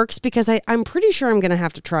it works because I'm pretty sure I'm going to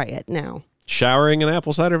have to try it now. Showering in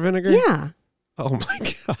apple cider vinegar? Yeah. Oh, my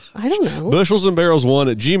God. I don't know.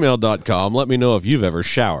 bushelsandbarrels1@gmail.com. Let me know if you've ever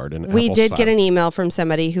showered in We apple did cider. get an email from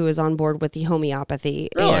somebody who is on board with the homeopathy.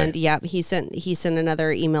 Really? And yep, he sent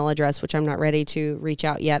another email address, which I'm not ready to reach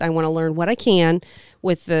out yet. I want to learn what I can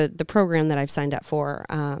with the program that I've signed up for.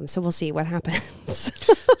 So we'll see what happens.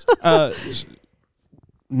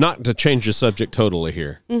 Not to change the subject totally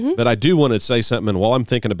here, but I do want to say something, and while I'm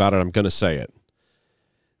thinking about it, I'm going to say it.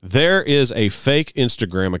 There is a fake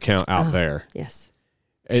Instagram account out there. Yes.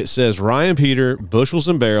 It says Ryan Peter, Bushels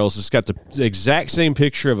and Barrels. It's got the exact same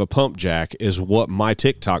picture of a pump jack as what my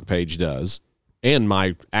TikTok page does and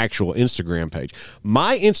my actual Instagram page.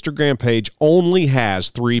 My Instagram page only has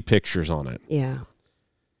 3 pictures on it. Yeah.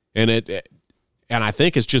 And I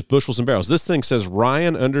think it's just Bushels and Barrels. This thing says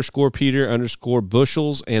Ryan _Peter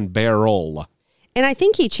 _Bushels and Barrel. And I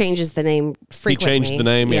think he changes the name frequently. He changed the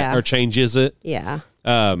name, or changes it. Yeah.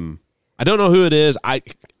 I don't know who it is. I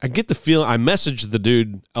get the feeling. I messaged the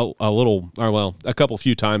dude a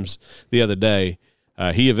few times the other day.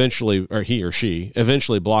 He or she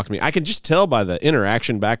eventually blocked me. I can just tell by the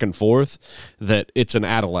interaction back and forth that it's an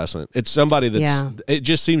adolescent. It's somebody it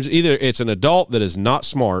just seems either it's an adult that is not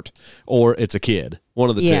smart or it's a kid. One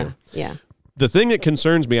of the two. Yeah. The thing that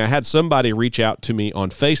concerns me, I had somebody reach out to me on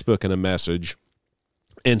Facebook in a message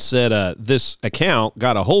and said, this account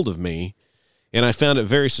got a hold of me, and I found it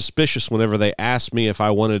very suspicious whenever they asked me if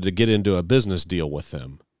I wanted to get into a business deal with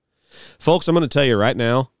them. Folks, I'm going to tell you right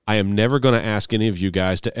now, I am never going to ask any of you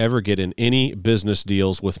guys to ever get in any business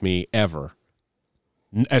deals with me ever.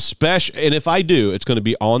 And if I do, it's going to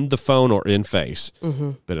be on the phone or in face.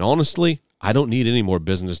 Mm-hmm. But honestly, I don't need any more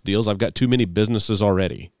business deals. I've got too many businesses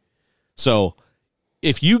already. So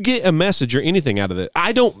if you get a message or anything out of it,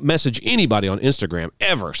 I don't message anybody on Instagram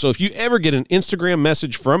ever. So if you ever get an Instagram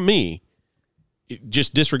message from me,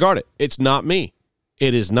 just disregard it. It's not me.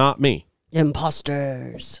 It is not me.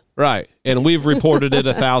 Imposters. Right. And we've reported it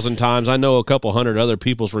 1,000 times. I know a couple hundred other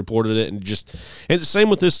people's reported it. And it's the same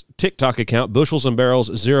with this TikTok account, Bushels and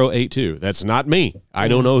Barrels 082. That's not me. I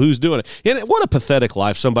don't know who's doing it. And what a pathetic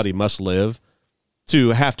life somebody must live to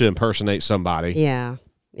have to impersonate somebody. Yeah.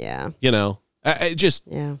 You know, it just,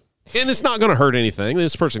 and it's not going to hurt anything.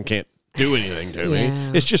 This person can't do anything to me.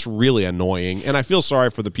 It's just really annoying. And I feel sorry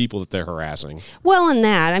for the people that they're harassing. Well, in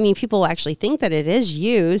that, I mean, people actually think that it is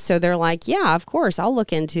you. So they're like, yeah, of course, I'll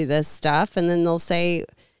look into this stuff. And then they'll say,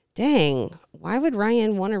 dang, why would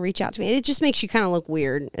Ryan want to reach out to me? It just makes you kind of look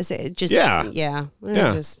weird. It just, just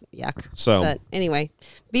yuck. So, but anyway,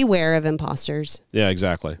 beware of imposters. Yeah,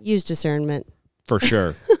 exactly. Use discernment. For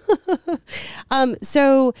sure.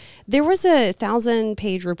 So there was a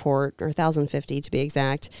 1,000-page report, or 1,050 to be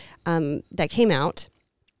exact, that came out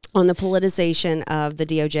on the politicization of the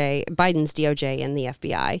DOJ, Biden's DOJ and the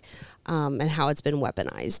FBI, and how it's been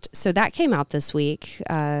weaponized. So that came out this week.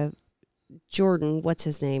 Jordan, what's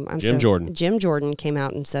his name? Jordan. Jim Jordan came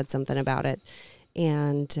out and said something about it,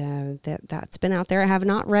 and that's been out there. I have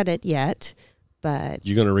not read it yet. But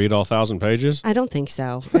you going to read all 1,000 pages? I don't think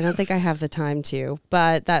so. I don't think I have the time to.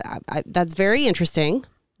 But that's very interesting,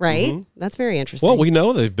 right? Mm-hmm. That's very interesting. Well, we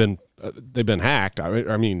know they've been hacked.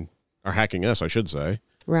 I mean, are hacking us, I should say.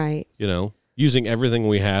 Right. You know, using everything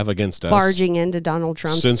we have against us. Barging into Donald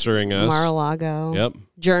Trump's censoring us. Mar-a-Lago. Yep.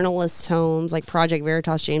 Journalists' homes like Project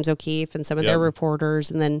Veritas, James O'Keefe, and some of their reporters,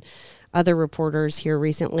 and then other reporters here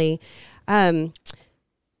recently.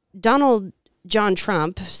 John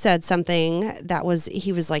Trump said something that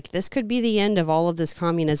he was like, this could be the end of all of this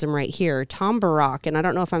communism right here. Tom Barrack, and I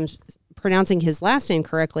don't know if I'm pronouncing his last name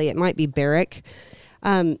correctly. It might be Barrack.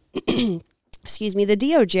 Excuse me. The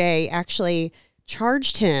DOJ actually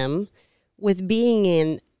charged him with being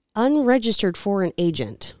an unregistered foreign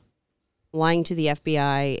agent, lying to the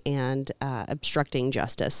FBI and obstructing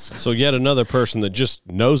justice. So yet another person that just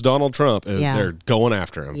knows Donald Trump, they're going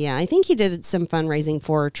after him. Yeah, I think he did some fundraising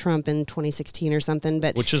for Trump in 2016 or something.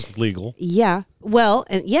 Which is legal. Yeah. Well,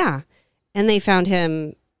 and they found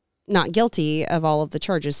him not guilty of all of the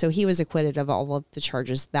charges. So he was acquitted of all of the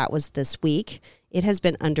charges. That was this week. It has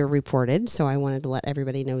been underreported, so I wanted to let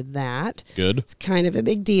everybody know that. Good. It's kind of a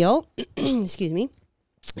big deal. Excuse me.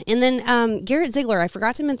 And then Garrett Ziegler, I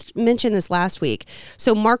forgot to mention this last week.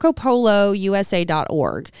 So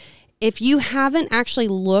MarcoPoloUSA.org. If you haven't actually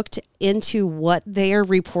looked into what they are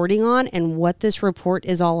reporting on and what this report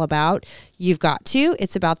is all about, you've got to.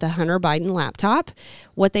 It's about the Hunter Biden laptop.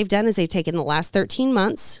 What they've done is they've taken the last 13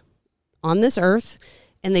 months on this earth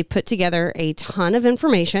and they put together a ton of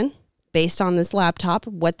information based on this laptop.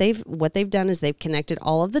 What they've done is they've connected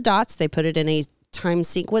all of the dots. They put it in a time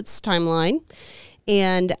sequence timeline.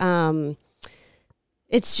 And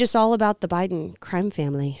it's just all about the Biden crime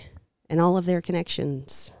family and all of their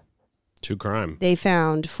connections to crime. They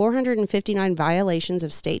found 459 violations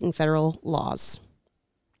of state and federal laws.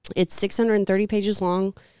 It's 630 pages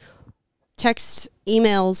long, text,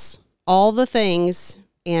 emails, all the things,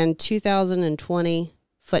 and 2020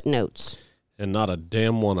 footnotes. And not a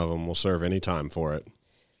damn one of them will serve any time for it.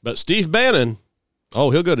 But Steve Bannon,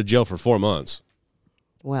 he'll go to jail for 4 months.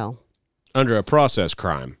 Well, under a process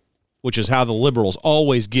crime, which is how the liberals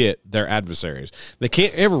always get their adversaries. They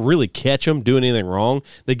can't ever really catch them doing anything wrong.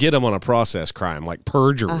 They get them on a process crime, like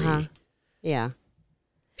perjury. Yeah.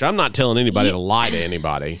 Which I'm not telling anybody to lie to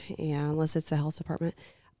anybody. Yeah, unless it's the health department.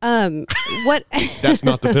 What? That's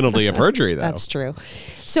not the penalty of perjury, though. That's true.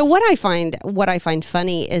 So what I find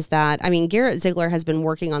funny is that, I mean, Garrett Ziegler has been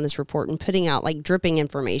working on this report and putting out like dripping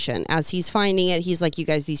information as he's finding it. He's like, you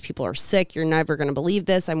guys, these people are sick. You're never going to believe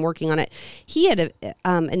this. I'm working on it. He had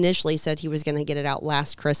initially said he was going to get it out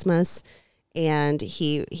last Christmas, and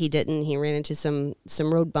he didn't. He ran into some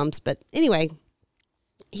road bumps. But anyway,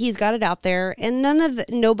 he's got it out there, and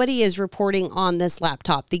nobody is reporting on this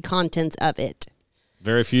laptop, the contents of it.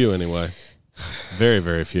 Very few, anyway. Very,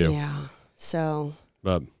 very few. Yeah. So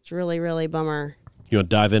but it's really, really bummer. You want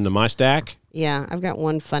to dive into my stack? Yeah. I've got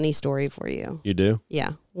one funny story for you. You do?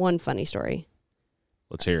 Yeah. One funny story.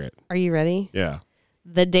 Let's hear it. Are you ready? Yeah.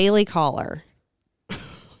 The Daily Caller.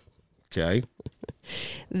 Okay.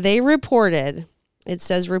 They reported, it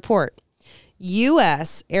says report,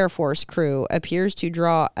 U.S. Air Force crew appears to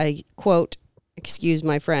draw a, quote, excuse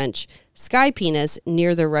my French, sky penis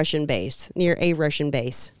near a Russian base.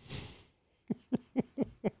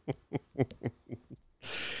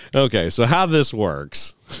 Okay, so how this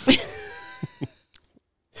works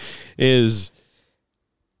is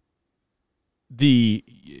the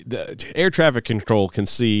air traffic control can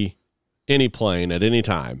see any plane at any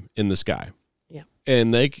time in the sky. Yeah.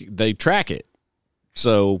 And they track it.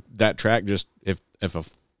 So that track just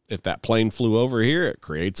if that plane flew over here, it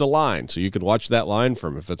creates a line. So you could watch that line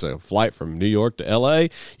if it's a flight from New York to L.A.,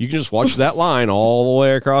 you can just watch that line all the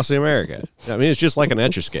way across America. I mean, it's just like an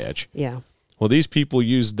Etch-a-Sketch. Yeah. Well, these people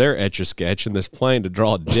used their Etch-a-Sketch in this plane to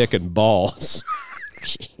draw a dick and balls.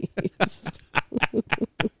 Jeez.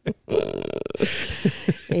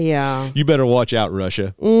 Yeah. You better watch out,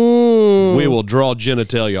 Russia. We will draw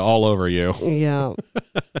genitalia all over you. Yeah.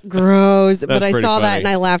 Gross. But I pretty saw that funny. and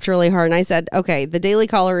I laughed really hard. And I said, okay, the Daily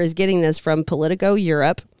Caller is getting this from Politico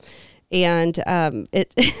Europe. And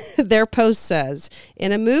their post says,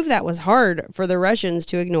 in a move that was hard for the Russians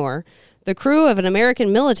to ignore, the crew of an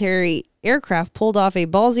American military aircraft pulled off a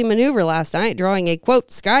ballsy maneuver last night, drawing a,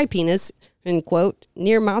 quote, sky penis, end quote,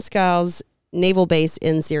 near Moscow's naval base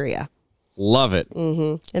in Syria. Love it.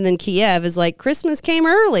 And then Kiev is like, Christmas came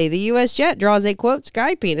early. The U.S. jet draws a, quote,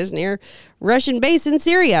 sky penis near Russian base in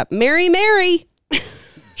Syria. Merry, merry.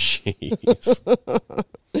 Jeez.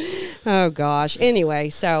 Oh, gosh. Anyway,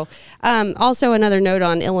 so also another note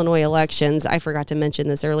on Illinois elections. I forgot to mention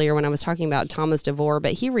this earlier when I was talking about Thomas DeVore,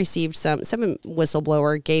 but he received some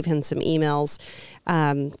whistleblower gave him some emails.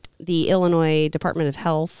 The Illinois Department of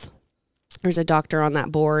Health, there's a doctor on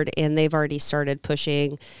that board, and they've already started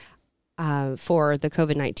pushing for the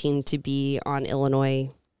COVID-19 to be on Illinois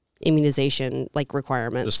immunization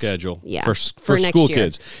requirements. The schedule. Yeah. For next school year.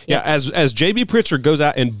 kids. Yep. Yeah. As JB Pritzker goes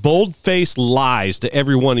out and bold-faced lies to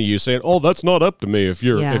every one of you saying, oh, that's not up to me if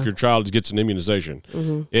your child gets an immunization.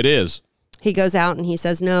 It is. He goes out and he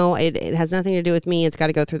says, no, it has nothing to do with me. It's got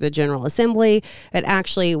to go through the General Assembly. But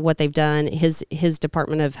actually what they've done, his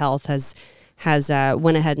Department of Health has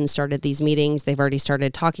went ahead and started these meetings. They've already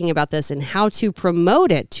started talking about this and how to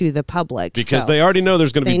promote it to the public. Because they already know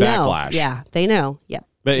there's going to be backlash. Yeah, they know. Yep.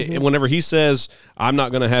 But whenever he says, I'm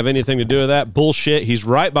not going to have anything to do with that, bullshit, he's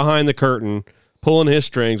right behind the curtain pulling his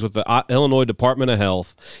strings with the Illinois Department of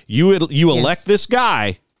Health. You elect this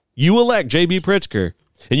guy, you elect J.B. Pritzker,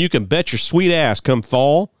 and you can bet your sweet ass come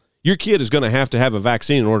fall, your kid is going to have a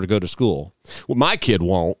vaccine in order to go to school. Well, my kid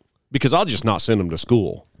won't, because I'll just not send him to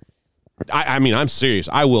school. I mean, I'm serious.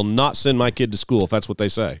 I will not send my kid to school if that's what they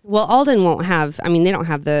say. Well, Alden won't have, they don't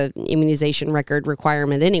have the immunization record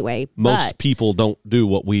requirement anyway. Most people don't do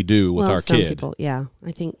what we do with our some kid. People, yeah,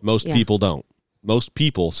 I think. Most people don't. Most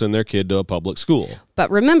people send their kid to a public school.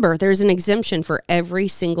 But remember, there's an exemption for every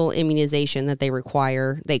single immunization that they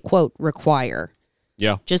require. They, quote, require.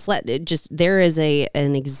 Yeah. There is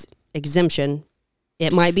an exemption.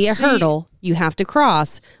 It might be a hurdle you have to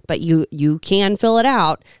cross, but you can fill it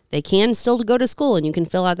out. They can still go to school and you can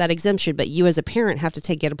fill out that exemption, but you as a parent have to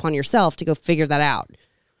take it upon yourself to go figure that out.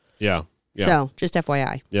 Yeah. So just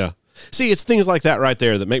FYI. Yeah. See, it's things like that right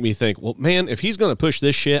there that make me think, well, man, if he's going to push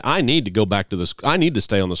this shit, I need to go back to I need to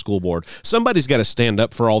stay on the school board. Somebody's got to stand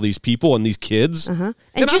up for all these people and these kids. Uh-huh.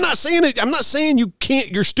 And I'm not saying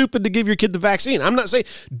you're stupid to give your kid the vaccine. I'm not saying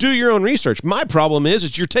do your own research. My problem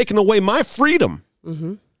is you're taking away my freedom.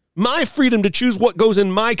 Mm-hmm. My freedom to choose what goes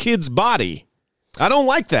in my kid's body. I don't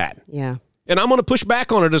like that. Yeah. And I'm going to push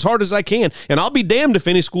back on it as hard as I can. And I'll be damned if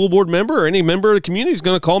any school board member or any member of the community is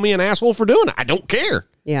going to call me an asshole for doing it. I don't care.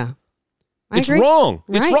 Yeah. It's wrong.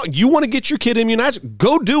 Right. It's wrong. You want to get your kid immunized?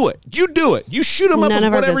 Go do it. You do it. You shoot them up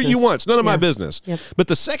with whatever you want. It's none of my business. Yep. But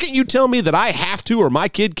the second you tell me that I have to or my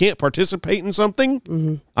kid can't participate in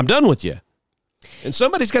something, I'm done with you. And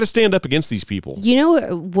somebody's got to stand up against these people. You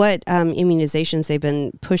know what immunizations they've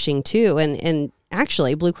been pushing too? And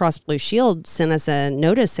actually, Blue Cross Blue Shield sent us a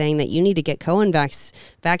notice saying that you need to get Cohen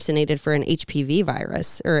vaccinated for an HPV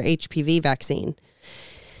virus or HPV vaccine.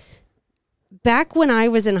 Back when I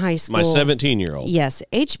was in high school. My 17-year-old. Yes.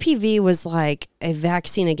 HPV was like a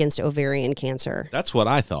vaccine against ovarian cancer. That's what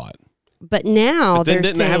I thought. But now they're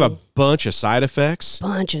saying. Didn't it have a bunch of side effects?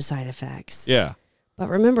 Yeah. But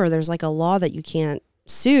remember, there's like a law that you can't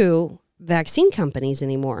sue vaccine companies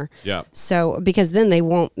anymore. Yeah. So, because then they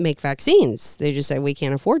won't make vaccines. They just say we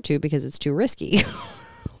can't afford to because it's too risky.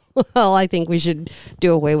 Well, I think we should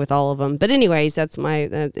do away with all of them. But anyways, that's my,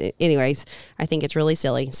 I think it's really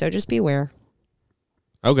silly. So just beware.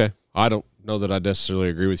 Okay. I don't know that I necessarily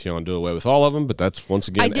agree with you on do away with all of them, but that's once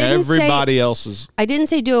again everybody else's. I didn't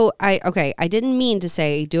say I didn't mean to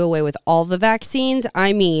say do away with all the vaccines.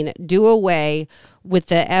 I mean do away with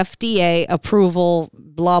the FDA approval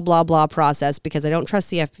blah blah blah process, because I don't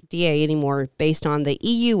trust the FDA anymore based on the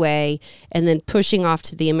EUA and then pushing off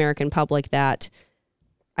to the American public that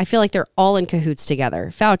I feel like they're all in cahoots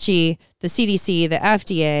together. Fauci, the CDC, the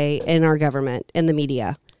FDA, and our government and the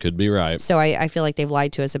media. Could be right. So I feel like they've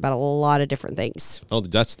lied to us about a lot of different things. Oh,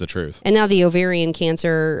 that's the truth. And now the ovarian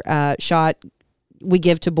cancer shot we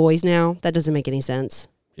give to boys now, that doesn't make any sense.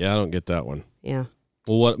 Yeah, I don't get that one. Yeah.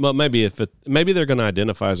 Well, maybe maybe they're going to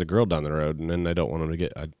identify as a girl down the road, and then they don't want them to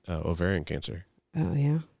get ovarian cancer. Oh,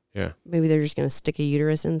 yeah? Yeah. Maybe they're just going to stick a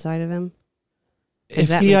uterus inside of him?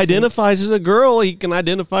 If he identifies as a girl, he can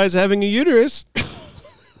identify as having a uterus.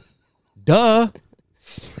 Duh.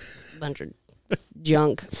 Bunch of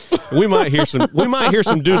junk. We might hear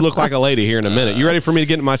some dude look like a lady here in a minute. You ready for me to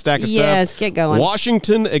get into my stack of stuff? Yes, get going.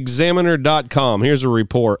 WashingtonExaminer.com. Here's a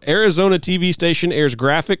report. Arizona TV station airs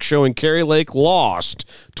graphic showing Kari Lake lost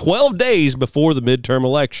 12 days before the midterm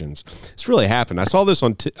elections. It's really happened. I saw this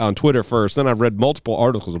on Twitter first, then I've read multiple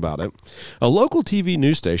articles about it. A local TV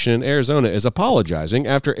news station in Arizona is apologizing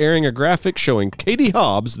after airing a graphic showing Katie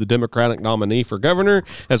Hobbs, the Democratic nominee for governor,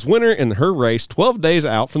 as winner in her race 12 days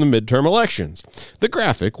out from the midterm elections. The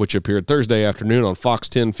graphic, which appeared Thursday afternoon on Fox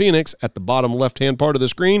 10 Phoenix at the bottom left-hand part of the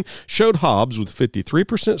screen, showed Hobbs with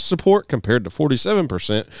 53% support compared to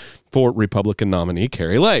 47% for Republican nominee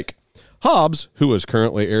Kari Lake. Hobbs, who is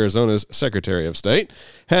currently Arizona's Secretary of State,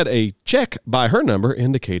 had a check by her number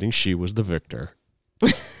indicating she was the victor.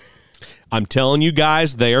 I'm telling you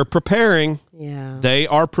guys, they are preparing. Yeah. They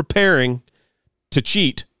are preparing to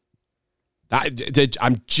cheat.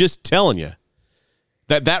 I'm just telling you.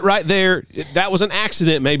 That right there, that was an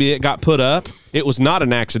accident. Maybe it got put up. It was not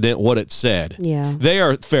an accident, what it said. Yeah.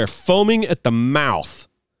 They're foaming at the mouth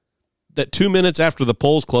that 2 minutes after the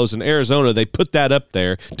polls closed in Arizona, they put that up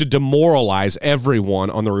there to demoralize everyone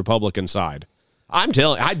on the Republican side. I'm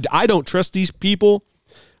telling you, I don't trust these people.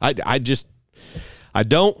 I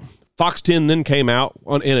don't. Fox 10 then came out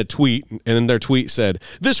in a tweet, and in their tweet said,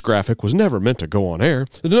 "This graphic was never meant to go on air.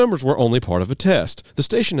 The numbers were only part of a test. The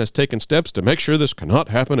station has taken steps to make sure this cannot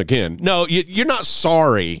happen again." No, you're not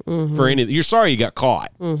sorry for anything. You're sorry you got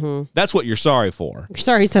caught. Mm-hmm. That's what you're sorry for. You're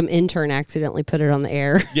sorry some intern accidentally put it on the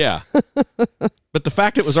air. Yeah. But the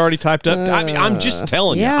fact it was already typed up, I'm just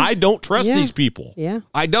telling you, I don't trust these people. Yeah.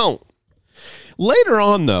 I don't. Later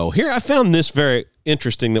on, though, here I found this very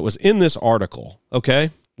interesting that was in this article, okay?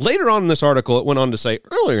 Later on in this article, it went on to say,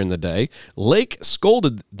 earlier in the day, Lake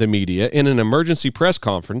scolded the media in an emergency press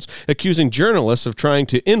conference, accusing journalists of trying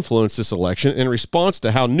to influence this election in response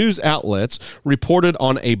to how news outlets reported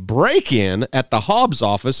on a break-in at the Hobbs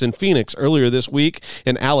office in Phoenix earlier this week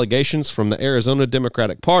and allegations from the Arizona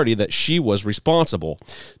Democratic Party that she was responsible.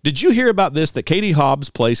 Did you hear about this, that Katie Hobbs'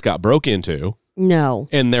 place got broke into? No.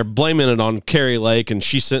 And they're blaming it on Kari Lake, and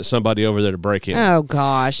she sent somebody over there to break in. Oh,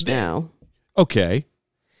 gosh, no. Okay.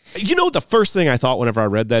 You know what the first thing I thought whenever I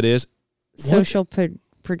read that is? Social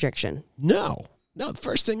projection. No. The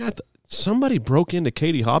first thing I thought, somebody broke into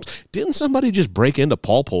Katie Hobbs. Didn't somebody just break into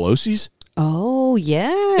Paul Pelosi's? Oh,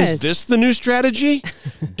 yes. Is this the new strategy?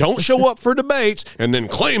 Don't show up for debates and then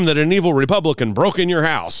claim that an evil Republican broke in your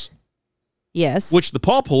house. Yes. Which the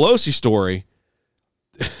Paul Pelosi story,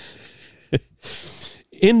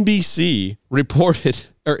 NBC reported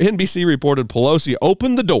Pelosi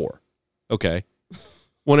opened the door. Okay.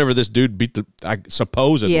 Whenever this dude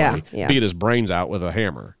supposedly beat his brains out with a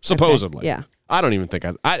hammer. Supposedly. Okay. Yeah. I don't even think,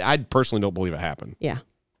 I personally don't believe it happened. Yeah.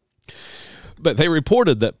 But they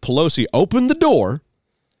reported that Pelosi opened the door,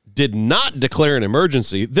 did not declare an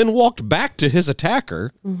emergency, then walked back to his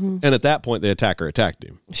attacker, and at that point, the attacker attacked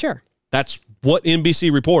him. Sure. That's what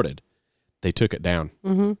NBC reported. They took it down.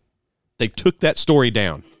 Mm-hmm. They took that story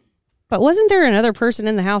down. But wasn't there another person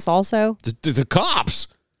in the house also? The cops.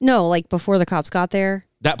 No, like before the cops got there?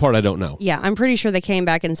 That part I don't know. Yeah, I'm pretty sure they came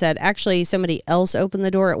back and said, actually, somebody else opened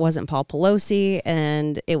the door. It wasn't Paul Pelosi,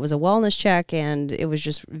 and it was a wellness check, and it was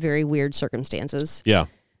just very weird circumstances. Yeah.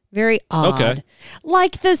 Very odd. Okay.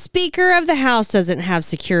 Like the Speaker of the House doesn't have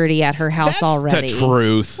security at her house already. That's the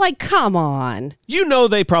truth. Like, come on. You know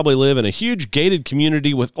they probably live in a huge gated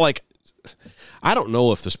community with, like, I don't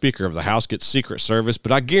know if the Speaker of the House gets Secret Service,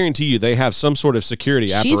 but I guarantee you they have some sort of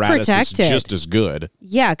security apparatus that's just as good.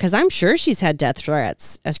 Yeah, because I'm sure she's had death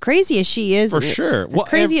threats. As crazy as she is. For sure. As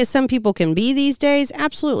crazy as some people can be these days,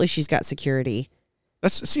 absolutely she's got security.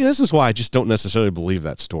 This is why I just don't necessarily believe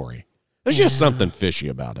that story. There's just something fishy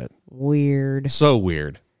about it. Weird. So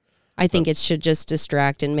weird. I think it should just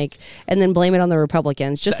distract and then blame it on the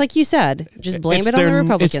Republicans. Just like you said, just blame it on the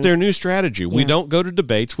Republicans. It's their new strategy. We don't go to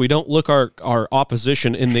debates. We don't look our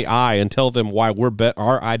opposition in the eye and tell them why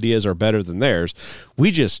our ideas are better than theirs. We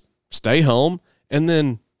just stay home and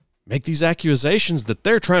then make these accusations that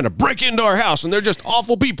they're trying to break into our house and they're just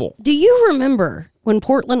awful people. Do you remember when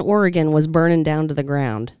Portland, Oregon was burning down to the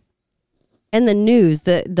ground? And the news,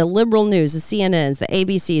 the liberal news, the CNNs, the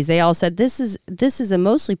ABCs, they all said this is a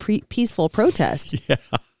mostly peaceful protest. Yeah,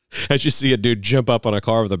 as you see a dude jump up on a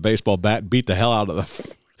car with a baseball bat, and beat the hell out of the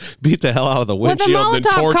windshield, with a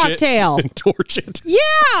Molotov cocktail, and torch it.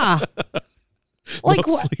 Yeah. Like,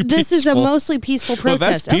 this is a mostly peaceful Well, protest.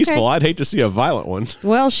 if that's peaceful. Okay. I'd hate to see a violent one.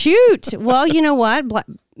 Well, shoot. Well, you know what?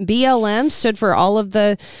 BLM stood for all of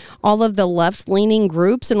the left-leaning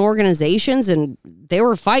groups and organizations, and they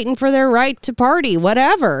were fighting for their right to party,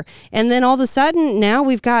 whatever. And then all of a sudden, now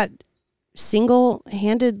we've got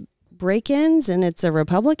single-handed break-ins, and it's a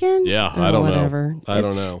Republican. Yeah, I don't know. I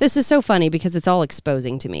don't know. This is so funny because it's all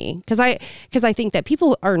exposing to me. Because I think that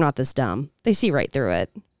people are not this dumb. They see right through it.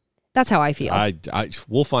 That's how I feel.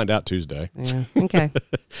 We'll find out Tuesday. Yeah. Okay.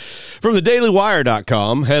 From the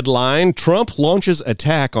dailywire.com, headline, Trump launches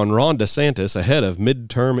attack on Ron DeSantis ahead of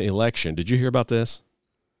midterm election. Did you hear about this?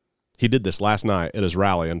 He did this last night at his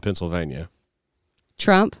rally in Pennsylvania.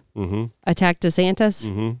 Trump attacked DeSantis?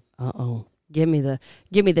 Mm-hmm. Uh-oh. Give me the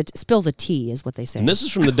spill the tea is what they say. And this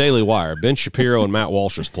is from the Daily Wire, Ben Shapiro and Matt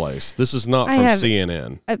Walsh's place. This is not from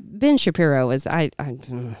CNN. Ben Shapiro is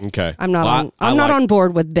Okay. I'm not on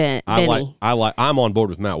board with Benny. I'm on board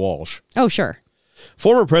with Matt Walsh. Oh, sure.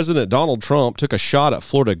 Former President Donald Trump took a shot at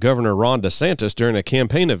Florida Governor Ron DeSantis during a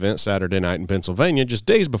campaign event Saturday night in Pennsylvania, just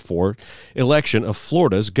days before election of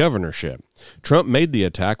Florida's governorship. Trump made the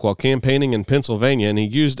attack while campaigning in Pennsylvania, and he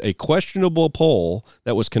used a questionable poll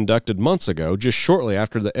that was conducted months ago, just shortly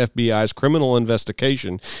after the FBI's criminal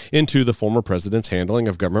investigation into the former president's handling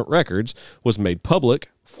of government records was made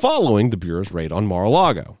public following the Bureau's raid on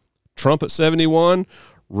Mar-a-Lago. Trump at 71%.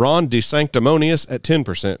 Ron DeSanctimonious at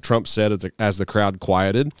 10%, Trump said as the crowd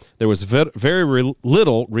quieted. There was very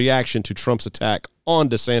little reaction to Trump's attack on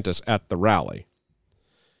DeSantis at the rally.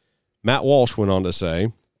 Matt Walsh went on to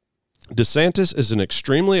say, DeSantis is an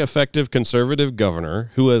extremely effective conservative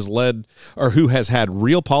governor who has had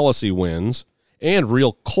real policy wins and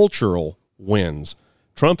real cultural wins.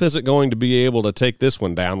 Trump isn't going to be able to take this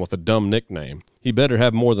one down with a dumb nickname. He better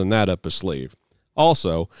have more than that up his sleeve.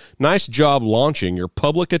 Also, nice job launching your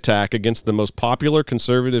public attack against the most popular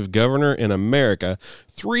conservative governor in America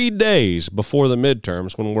 3 days before the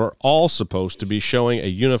midterms when we're all supposed to be showing a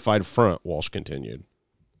unified front, Walsh continued.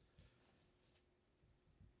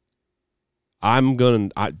 That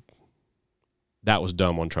was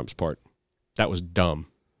dumb on Trump's part. That was dumb.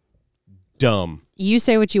 Dumb. You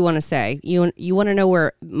say what you want to say. You want to know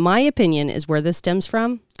where my opinion is where this stems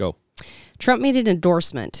from? Go. Trump made an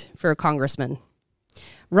endorsement for a congressman.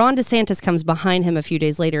 Ron DeSantis comes behind him a few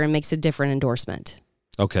days later and makes a different endorsement.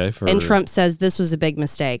 Okay. And Trump says this was a big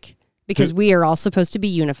mistake because we are all supposed to be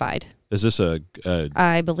unified. Is this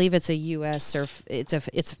I believe it's a U.S. or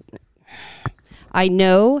I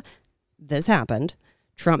know this happened.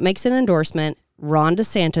 Trump makes an endorsement. Ron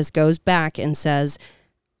DeSantis goes back and says,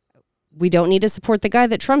 we don't need to support the guy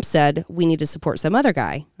that Trump said. We need to support some other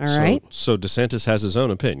guy. All right. So DeSantis has his own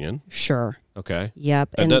opinion. Sure. Okay.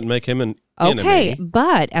 Yep. That doesn't make him an okay, enemy.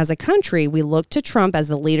 but as a country, we look to Trump as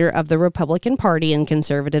the leader of the Republican Party and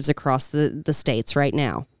conservatives across the states right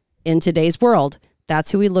now. In today's world,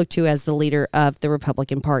 that's who we look to as the leader of the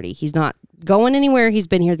Republican Party. He's not going anywhere. He's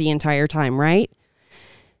been here the entire time, right?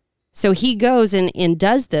 So he goes and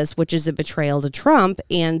does this, which is a betrayal to Trump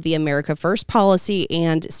and the America First policy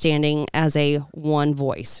and standing as a one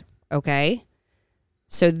voice, okay?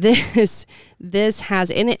 So this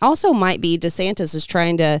has, and it also might be DeSantis is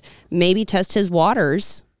trying to maybe test his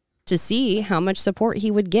waters to see how much support he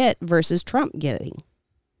would get versus Trump getting.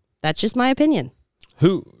 That's just my opinion.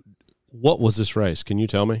 What was this race? Can you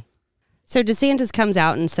tell me? So DeSantis comes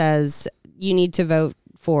out and says, you need to vote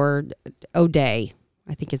for O'Day.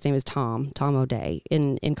 I think his name is Tom O'Day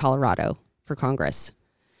in Colorado for Congress.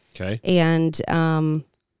 Okay. And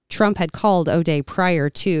Trump had called O'Day prior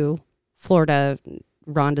to Florida,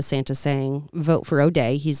 Ron DeSantis saying, vote for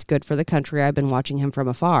O'Day. He's good for the country. I've been watching him from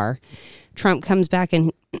afar. Trump comes back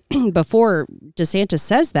and before DeSantis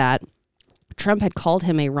says that, Trump had called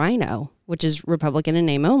him a rhino, which is Republican in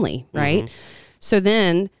name only, right? Mm-hmm. So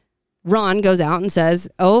then Ron goes out and says,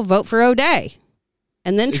 oh, vote for O'Day.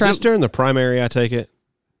 And then Trump... Is this during the primary, I take it?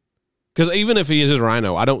 Because even if he is a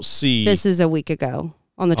rhino, I don't see... This is a week ago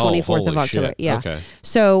on the 24th of October. Shit. Yeah. Okay.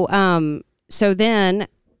 So then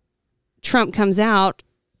Trump comes out.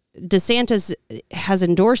 DeSantis has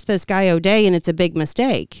endorsed this guy O'Day, and it's a big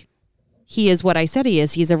mistake. He is what I said he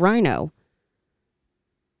is. He's a rhino.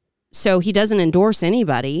 So he doesn't endorse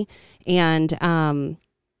anybody and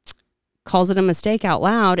calls it a mistake out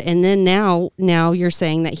loud. And then now you're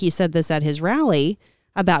saying that he said this at his rally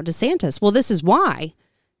about DeSantis. Well, this is why.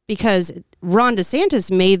 Because Ron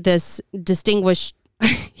DeSantis made this distinguished,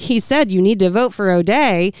 he said, you need to vote for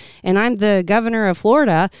O'Day, and I'm the governor of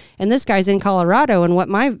Florida, and this guy's in Colorado, and what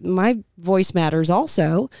my voice matters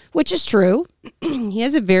also, which is true. He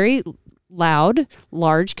has a very loud,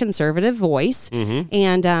 large conservative voice,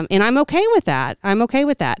 and I'm okay with that. I'm okay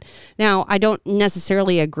with that. Now, I don't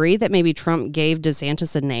necessarily agree that maybe Trump gave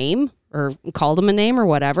DeSantis a name or called him a name or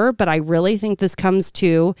whatever, but I really think this comes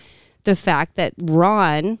to the fact that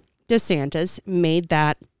Ron DeSantis made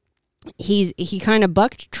that he kind of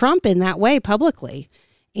bucked Trump in that way publicly.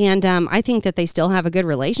 And I think that they still have a good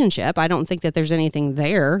relationship. I don't think that there's anything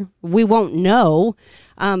there. We won't know.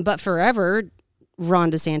 But forever,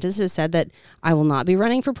 Ron DeSantis has said that I will not be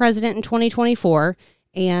running for president in 2024.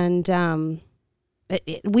 And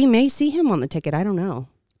we may see him on the ticket. I don't know.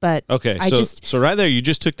 But okay, so right there, you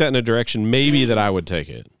just took that in a direction maybe that I would take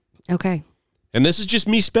it. Okay. And this is just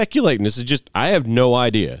me speculating. This is just, I have no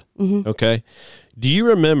idea. Okay. Do you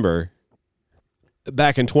remember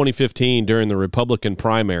back in 2015 during the Republican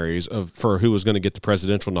primaries for who was going to get the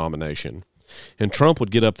presidential nomination, and Trump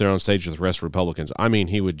would get up there on stage with the rest of Republicans? I mean,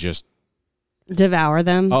 he would just devour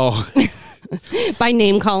them. Oh, by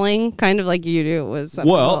name calling, kind of like you do. Was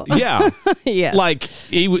yeah, yes. Like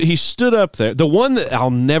he stood up there. The one that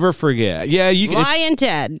I'll never forget. Yeah, Lion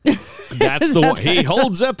Ted. That's the one. He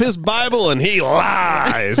holds up his Bible and he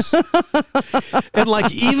lies. And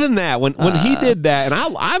like even that when he did that,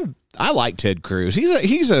 and I like Ted Cruz.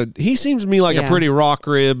 He seems to me like a pretty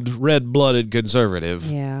rock-ribbed, red-blooded conservative.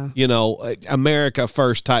 Yeah. You know, America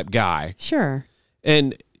first type guy. Sure.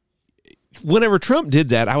 And whenever Trump did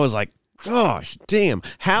that, I was like, gosh, damn.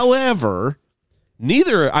 However,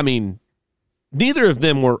 neither of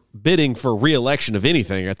them were bidding for re-election of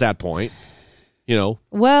anything at that point. You know.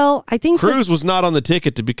 Well, I think Cruz was not on the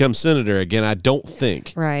ticket to become senator again, I don't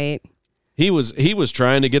think. Right. He was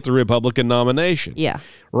trying to get the Republican nomination. Yeah.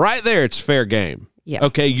 Right there, it's fair game. Yeah.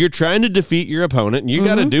 Okay, you're trying to defeat your opponent, and you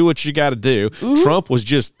got to do what you got to do. Trump was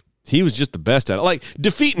just the best at it. Like,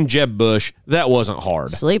 defeating Jeb Bush, that wasn't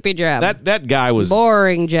hard. Sleepy Jeb. That guy was...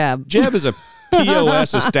 boring Jeb. Jeb is a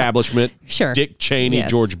POS establishment. Sure. Dick Cheney, Yes.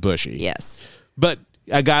 George Bushy. Yes. But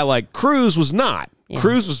a guy like Cruz was not. Yeah.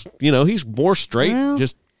 Cruz was, he's more straight. Well-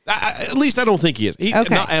 Just at least I don't think he is.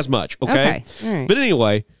 Okay. Not as much, okay? Okay. All right. But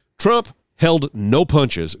anyway, Trump held no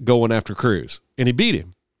punches going after Cruz, and he beat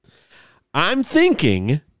him. I'm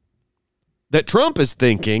thinking that Trump is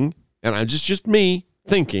thinking, and I'm just me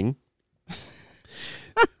thinking,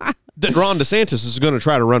 that Ron DeSantis is going to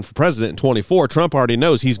try to run for president in 24. Trump already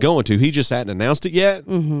knows he's going to. He just hadn't announced it yet.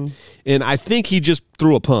 And I think he just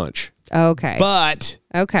threw a punch. Okay. But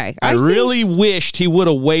okay. I really wished he would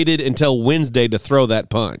have waited until Wednesday to throw that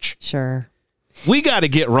punch. Sure. We got to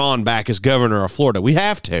get Ron back as governor of Florida. We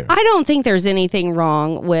have to. I don't think there's anything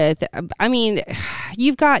wrong with,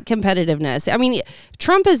 you've got competitiveness. I mean,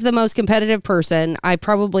 Trump is the most competitive person I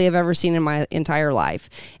probably have ever seen in my entire life.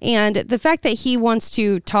 And the fact that he wants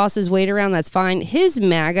to toss his weight around, that's fine. His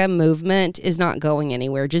MAGA movement is not going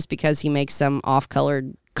anywhere just because he makes some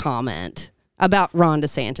off-colored comment about Ron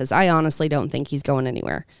DeSantis. I honestly don't think he's going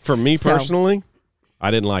anywhere. For me personally, I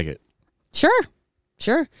didn't like it.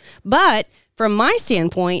 Sure. But from my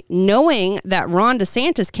standpoint, knowing that Ron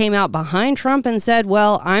DeSantis came out behind Trump and said,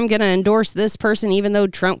 well, I'm going to endorse this person, even though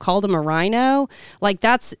Trump called him a rhino, like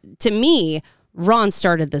that's, to me, Ron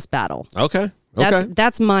started this battle. Okay.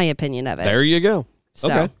 That's my opinion of it. There you go.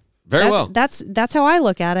 So, okay. Very well. That's how I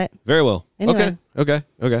look at it. Very well. Anyway. Okay.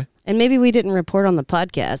 And maybe we didn't report on the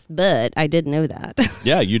podcast, but I did know that.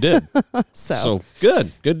 Yeah, you did. So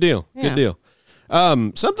good. Good deal. Yeah. Good deal.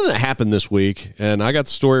 Something that happened this week, and I got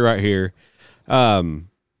the story right here.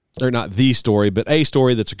 Or not the story, but a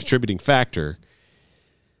story that's a contributing factor.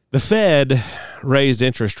 The Fed raised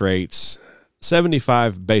interest rates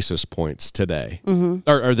 75 basis points today,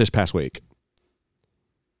 or this past week,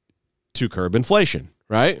 to curb inflation,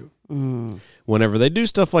 right? Whenever they do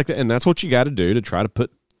stuff like that, and that's what you got to do to try to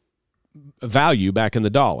put value back in the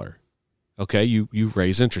dollar. Okay, you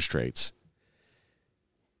raise interest rates.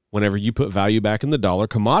 Whenever you put value back in the dollar,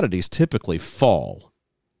 commodities typically fall.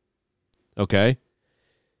 Okay?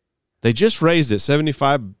 They just raised it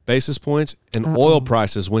 75 basis points, and oil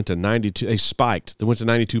prices went to 92. They spiked. They went to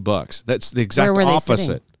 $92. That's the exact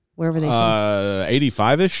opposite. Where were they sitting?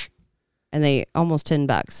 85-ish. And they almost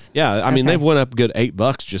 $10. Yeah, I mean, they've went up a good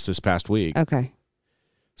 $8 just this past week. Okay.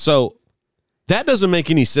 So that doesn't make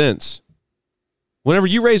any sense. Whenever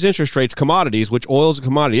you raise interest rates, commodities, which oil is a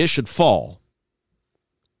commodity, it should fall.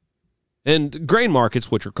 And grain markets,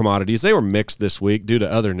 which are commodities, they were mixed this week due to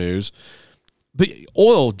other news. But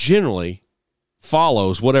oil generally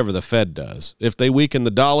follows whatever the Fed does. If they weaken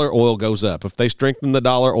the dollar, oil goes up. If they strengthen the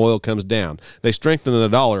dollar, oil comes down. They strengthen the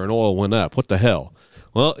dollar and oil went up. What the hell?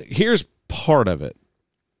 Well, here's part of it.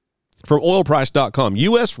 From oilprice.com,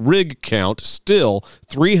 U.S. rig count still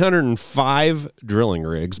 305 drilling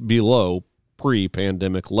rigs below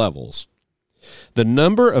pre-pandemic levels. The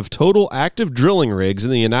number of total active drilling rigs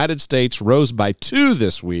in the United States rose by 2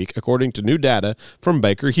 this week, according to new data from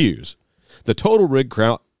Baker Hughes. The total rig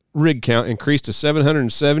count increased to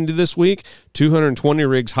 770 this week, 220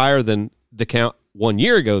 rigs higher than the count 1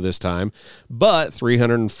 year ago this time, but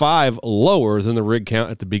 305 lower than the rig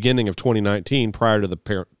count at the beginning of 2019 prior to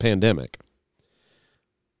the pandemic.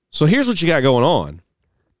 So here's what you got going on.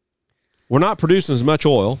 We're not producing as much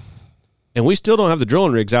oil, and we still don't have the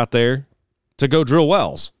drilling rigs out there to go drill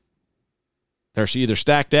wells. They're either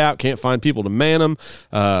stacked out, can't find people to man them.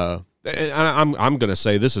 I'm going to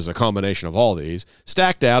say this is a combination of all these.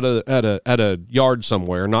 Stacked out at a yard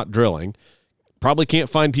somewhere, not drilling. Probably can't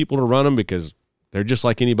find people to run them because they're just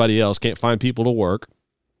like anybody else, can't find people to work.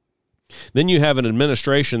 Then you have an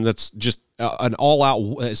administration that's just an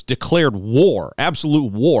all-out, it's declared war,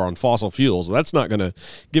 absolute war on fossil fuels. That's not going to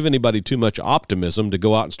give anybody too much optimism to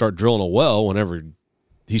go out and start drilling a well whenever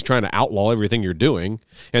he's trying to outlaw everything you're doing.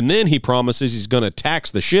 And then he promises he's going to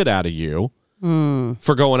tax the shit out of you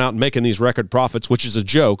for going out and making these record profits, which is a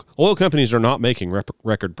joke. Oil companies are not making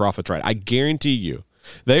record profits, right? I guarantee you.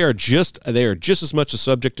 They are just as much a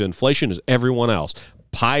subject to inflation as everyone else.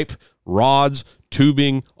 Pipe, rods,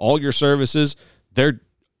 tubing, all your services, they're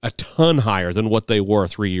a ton higher than what they were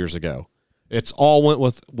 3 years ago. It's all went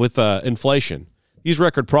with inflation. These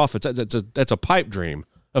record profits, that's a pipe dream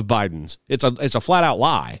of Biden's. It's a flat out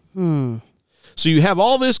lie. So you have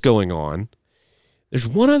all this going on. There's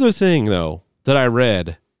one other thing though that I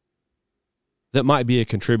read that might be a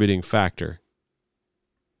contributing factor.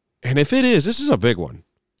 And if it is, this is a big one.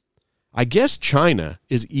 I guess China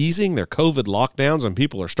is easing their COVID lockdowns and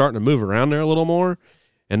people are starting to move around there a little more,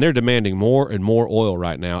 and they're demanding more and more oil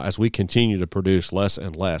right now as we continue to produce less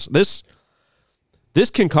and less. This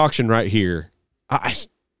concoction right here,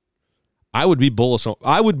 I would be bullish on.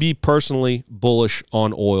 I would be personally bullish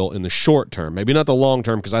on oil in the short term, maybe not the long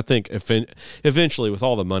term, because I think eventually, with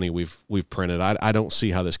all the money we've printed, I don't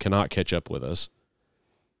see how this cannot catch up with us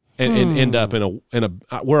and end up in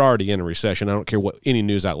a. We're already in a recession. I don't care what any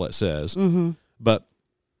news outlet says, but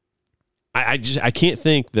I can't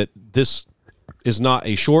think that this is not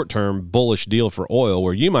a short term bullish deal for oil,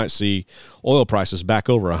 where you might see oil prices back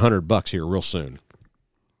over $100 here real soon.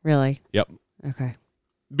 Really? Yep. Okay.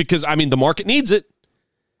 Because, I mean, the market needs it,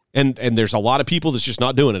 and there's a lot of people that's just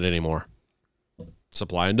not doing it anymore.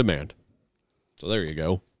 Supply and demand. So there you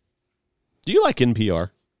go. Do you like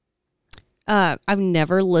NPR? I've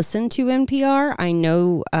never listened to NPR. I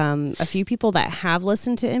know a few people that have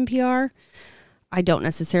listened to NPR. I don't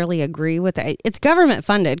necessarily agree with it. It's government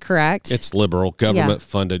funded, correct? It's liberal, government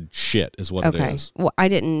funded shit is what it is. Well, I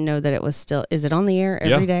didn't know that it was still. Is it on the air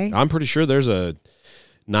every day? I'm pretty sure there's a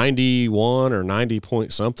 91 or 90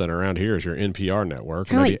 point something around here is your NPR network.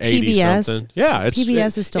 Kinda maybe like 80 PBS. something. Yeah,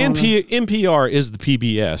 PBS is still on NPR is the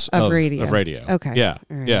PBS of radio. Okay. Yeah.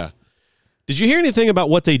 Right. Yeah. Did you hear anything about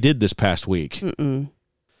what they did this past week? Mm-mm.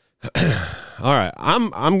 All right.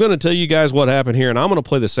 I'm going to tell you guys what happened here, and I'm going to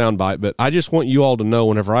play the soundbite, but I just want you all to know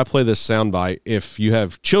whenever I play this soundbite, if you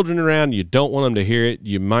have children around, you don't want them to hear it,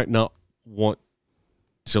 you might not want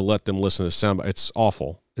to let them listen to the soundbite. It's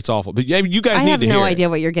awful. It's awful. But you guys need to hear it. I have no idea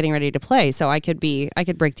what you're getting ready to play, so I could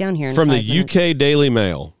break down here in From 5 the minutes. UK Daily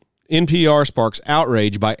Mail. NPR sparks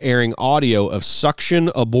outrage by airing audio of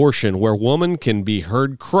suction abortion where woman can be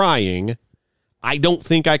heard crying, "I don't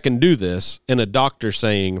think I can do this," and a doctor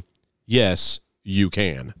saying, "Yes, you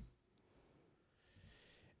can."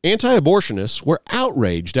 Anti-abortionists were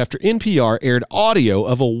outraged after NPR aired audio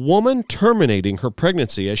of a woman terminating her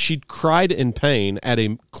pregnancy as she cried in pain at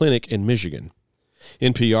a clinic in Michigan.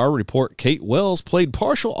 NPR report Kate Wells played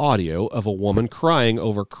partial audio of a woman crying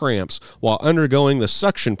over cramps while undergoing the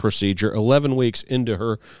suction procedure 11 weeks into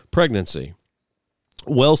her pregnancy.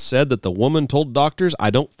 Wells said that the woman told doctors, "I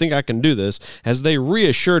don't think I can do this," as they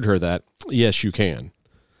reassured her that, "Yes, you can."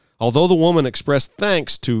 Although the woman expressed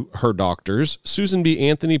thanks to her doctors, Susan B.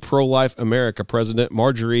 Anthony Pro-Life America President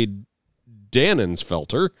Marjorie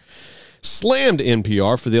Dannenfelter slammed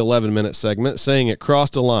NPR for the 11-minute segment, saying it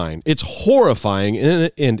crossed a line. "It's horrifying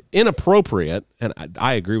and inappropriate," and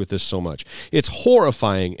I agree with this so much. "It's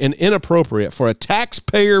horrifying and inappropriate for a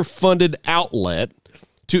taxpayer-funded outlet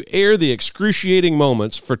to air the excruciating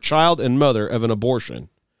moments for child and mother of an abortion.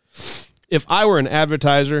 If I were an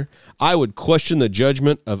advertiser, I would question the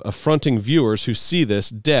judgment of affronting viewers who see this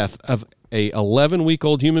death of a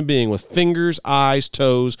 11-week-old human being with fingers, eyes,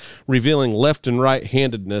 toes, revealing left and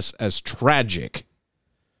right-handedness as tragic."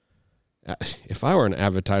 if I were an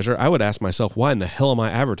advertiser, I would ask myself, why in the hell am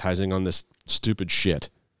I advertising on this stupid shit?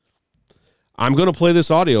 I'm going to play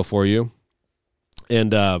this audio for you.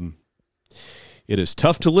 And it is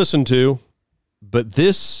tough to listen to, but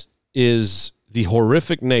this is the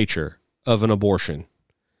horrific nature of an abortion.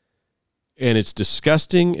 And it's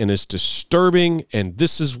disgusting and it's disturbing. And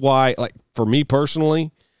this is why, like, for me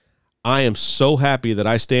personally, I am so happy that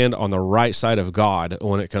I stand on the right side of God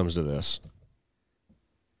when it comes to this.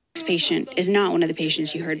 This patient is not one of the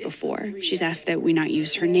patients you heard before. She's asked that we not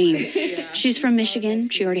use her name. She's from Michigan.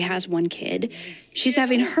 She already has one kid. She's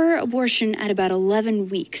having her abortion at about 11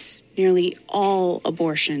 weeks. Nearly all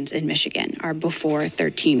abortions in Michigan are before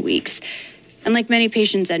 13 weeks. And like many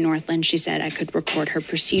patients at Northland, she said I could record her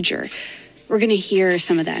procedure. We're going to hear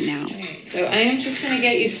some of that now. So I am just going to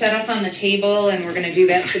get you set up on the table, and we're going to do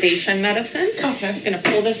that sedation medicine. Okay. I'm going to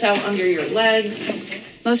pull this out under your legs.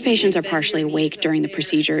 Most patients are partially awake during the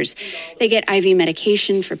procedures. They get IV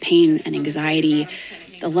medication for pain and anxiety.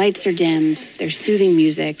 The lights are dimmed. There's soothing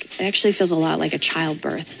music. It actually feels a lot like a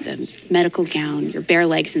childbirth. The medical gown, your bare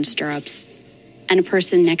legs in stirrups, and a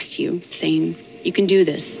person next to you saying, "You can do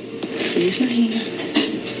this. Release my hand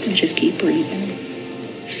and just keep breathing."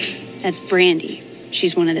 That's Brandy.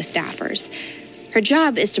 She's one of the staffers. Her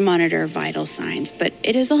job is to monitor vital signs, but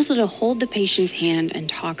it is also to hold the patient's hand and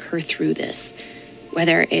talk her through this.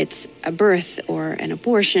 Whether it's a birth or an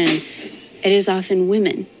abortion, it is often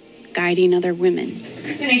women guiding other women.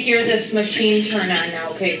 You're going to hear this machine turn on now,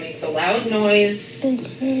 okay? It makes a loud noise.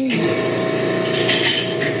 Okay.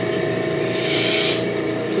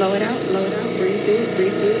 Blow it out, breathe through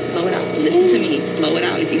it, blow it out. Listen to me, blow it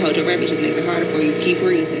out. If you hold your breath, it just makes it harder for you. Keep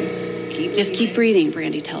breathing. Just keep breathing,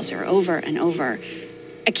 Brandy tells her over and over.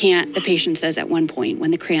 I can't, the patient says at one point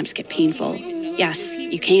when the cramps get painful. Yes,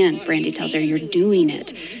 you can, Brandy tells her. You're doing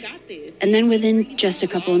it. And then within just a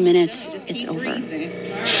couple of minutes, it's over.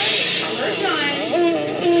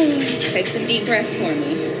 Take some deep breaths for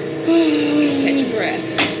me. Catch your breath.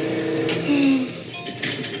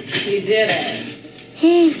 You did it.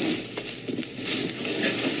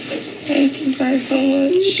 Thank you guys so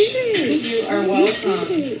much. You did it. You are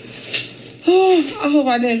welcome. I hope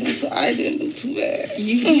I didn't do too bad.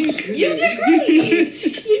 You did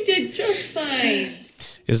great. You did just fine.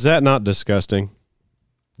 Is that not disgusting?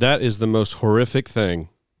 That is the most horrific thing.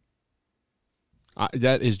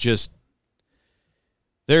 That is just,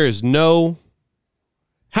 there is no,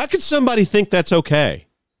 how could somebody think that's okay?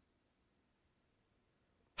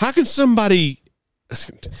 How could somebody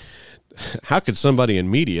in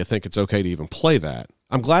media think it's okay to even play that?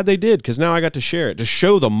 I'm glad they did, because now I got to share it, to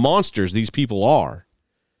show the monsters these people are.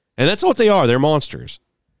 And that's what they are. They're monsters.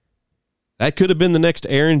 That could have been the next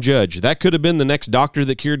Aaron Judge. That could have been the next doctor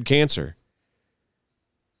that cured cancer.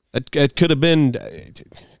 That could have been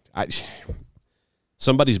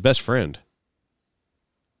somebody's best friend.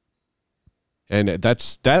 And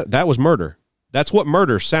that was murder. That's what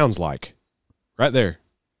murder sounds like. Right there.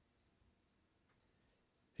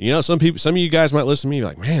 You know, some of you guys might listen to me and be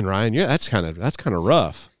like, "Man, Ryan, yeah, that's kind of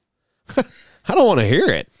rough." I don't want to hear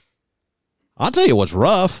it. I'll tell you what's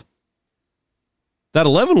rough. That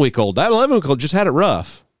 11-week-old just had it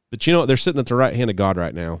rough. But you know what? They're sitting at the right hand of God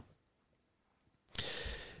right now.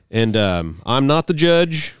 And I'm not the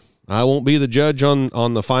judge. I won't be the judge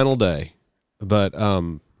on the final day. But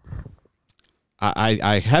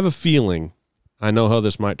I have a feeling I know how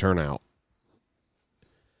this might turn out.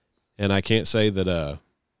 And I can't say that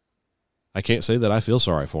I feel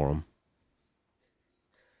sorry for them.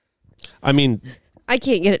 I mean, I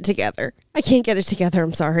can't get it together.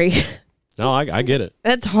 I'm sorry. No, I get it.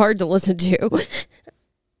 That's hard to listen to.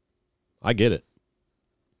 I get it.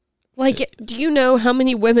 Like, do you know how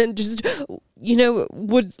many women just,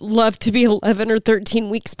 would love to be 11 or 13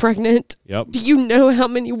 weeks pregnant? Yep. Do you know how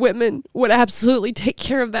many women would absolutely take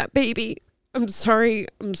care of that baby? I'm sorry,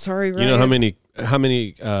 Ryan. You know how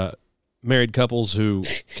many married couples who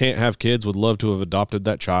can't have kids would love to have adopted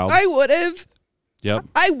that child? I would have. Yep.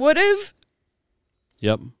 I would have.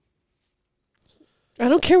 Yep. I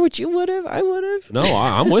don't care what you would have. I would have. No,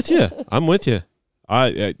 I'm with you.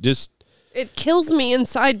 I just. It kills me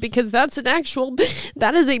inside because that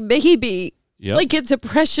is a baby. Yep. Like, it's a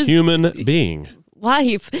precious human being.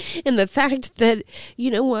 Life. And the fact that, you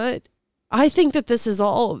know what? I think that this is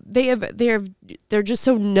all, they're just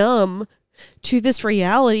so numb to this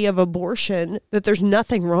reality of abortion that there's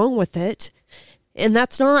nothing wrong with it. And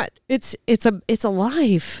that's not, it's a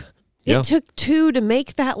life. Yeah. It took 2 to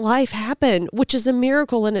make that life happen, which is a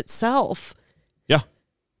miracle in itself. Yeah.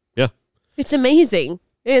 Yeah. It's amazing.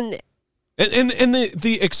 And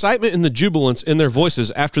the excitement and the jubilance in their voices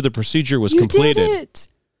after the procedure was completed. Did it.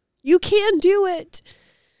 You can do it.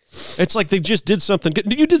 It's like they just did something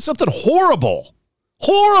good. You did something horrible.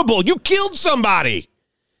 Horrible. You killed somebody.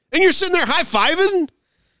 And you're sitting there high-fiving?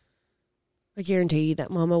 I guarantee you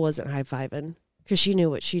that mama wasn't high-fiving because she knew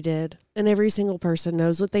what she did. And every single person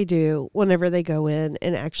knows what they do whenever they go in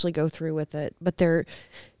and actually go through with it. But they're,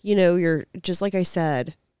 you're just like I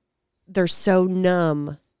said, they're so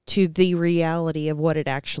numb to the reality of what it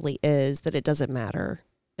actually is that it doesn't matter.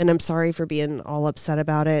 And I'm sorry for being all upset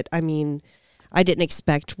about it. I mean, I didn't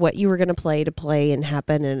expect what you were going to play and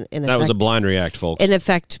happen and that was a blind react, folks. And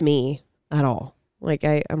affect me at all. Like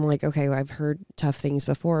I'm like, okay, well, I've heard tough things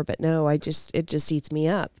before, but no, it just eats me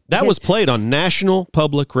up. That was played on National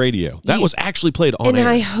Public Radio. That was actually played on air. And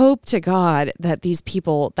I hope to God that these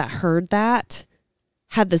people that heard that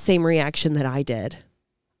had the same reaction that I did.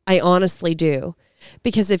 I honestly do.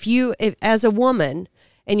 Because if as a woman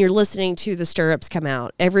and you're listening to the stirrups come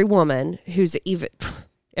out, every woman who's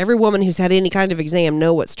had any kind of exam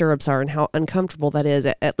know what stirrups are and how uncomfortable that is,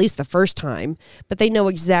 at least the first time. But they know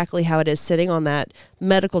exactly how it is sitting on that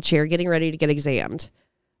medical chair getting ready to get examined.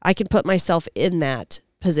 I can put myself in that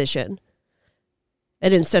position.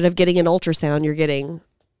 And instead of getting an ultrasound, you're getting,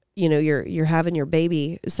 you're having your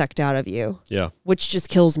baby sucked out of you. Yeah. Which just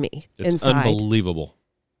kills me inside. Unbelievable.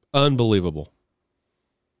 Unbelievable.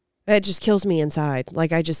 It just kills me inside.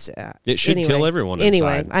 Like it should kill everyone inside.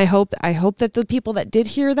 Anyway, I hope that the people that did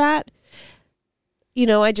hear that,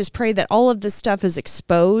 I just pray that all of this stuff is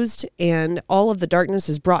exposed and all of the darkness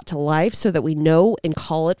is brought to life so that we know and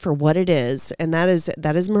call it for what it is. And that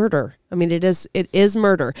is murder. I mean, it is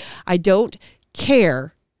murder. I don't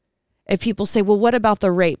care if people say, well, what about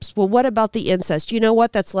the rapes? Well, what about the incest? You know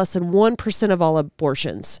what? That's less than 1% of all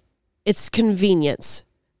abortions. It's convenience,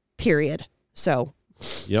 period. So...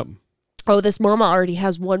 Yep. Oh, this mama already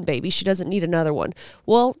has one baby. She doesn't need another one.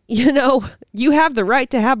 Well, you have the right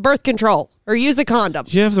to have birth control or use a condom.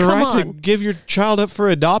 You have the right to give your child up for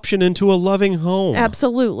adoption into a loving home.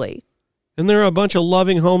 Absolutely. And there are a bunch of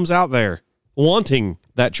loving homes out there wanting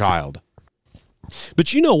that child.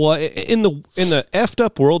 But you know what? In the effed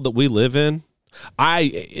up world that we live in, I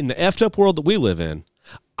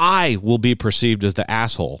will be perceived as the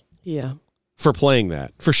asshole. Yeah. For playing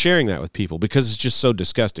that, for sharing that with people, because it's just so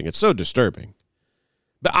disgusting. It's so disturbing.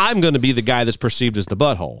 But I'm going to be the guy that's perceived as the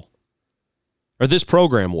butthole. Or this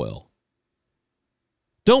program will.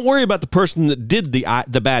 Don't worry about the person that did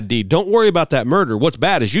the bad deed. Don't worry about that murder. What's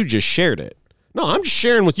bad is you just shared it. No, I'm just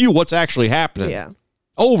sharing with you what's actually happening. Yeah.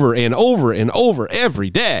 Over and over and over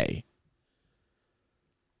every day.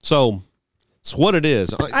 So... it's what it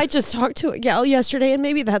is. I just talked to a gal yesterday, and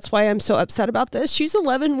maybe that's why I'm so upset about this. She's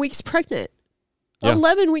 11 weeks pregnant. Yeah.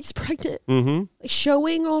 11 weeks pregnant. Mm-hmm.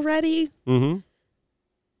 Showing already. Mm-hmm.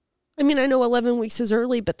 I mean, I know 11 weeks is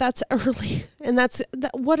early, but that's early. And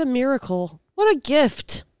what a miracle. What a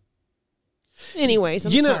gift. Anyways,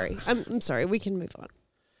 I'm sorry. I'm sorry. We can move on.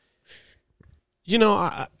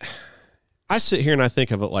 I sit here and I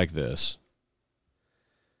think of it like this.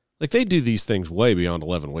 Like, they do these things way beyond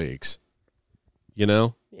 11 weeks.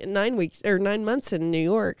 9 weeks or 9 months in New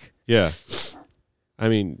York. Yeah. I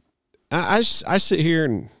mean, I sit here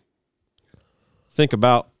and think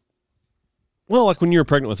about, well, like when you were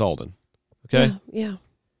pregnant with Alden. Okay. Yeah.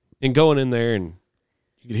 And going in there and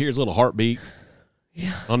you could hear his little heartbeat.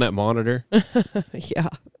 Yeah. On that monitor. Yeah.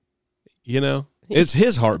 It's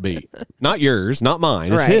his heartbeat, not yours, not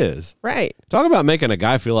mine. It's his. Right. Talk about making a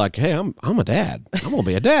guy feel like, hey, I'm a dad. I'm going to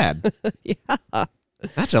be a dad. Yeah.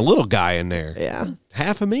 That's a little guy in there. Yeah.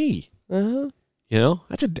 Half of me. Uh-huh.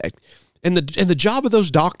 That's and the job of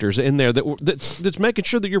those doctors in there that's making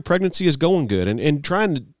sure that your pregnancy is going good and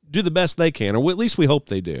trying to do the best they can, or at least we hope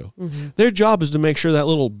they do. Mm-hmm. Their job is to make sure that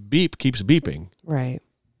little beep keeps beeping. Right.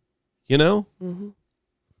 Mm-hmm.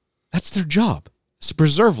 That's their job. It's to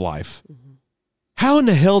preserve life. Mm-hmm. How in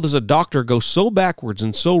the hell does a doctor go so backwards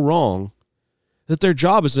and so wrong that their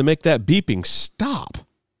job is to make that beeping stop?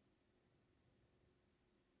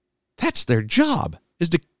 That's their job, is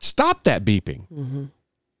to stop that beeping. Mm-hmm.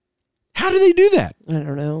 How do they do that? I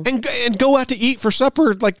don't know. And go out to eat for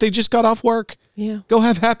supper like they just got off work? Yeah. Go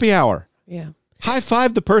have happy hour. Yeah. High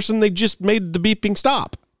five the person they just made the beeping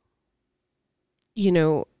stop.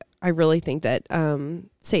 I really think that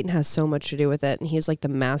Satan has so much to do with it, and he's like the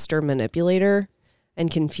master manipulator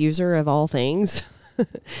and confuser of all things.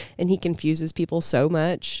 And he confuses people so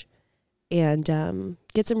much and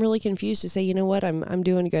gets them really confused to say, you know what, I'm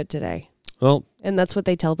doing good today. Well, and that's what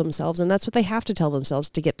they tell themselves, and that's what they have to tell themselves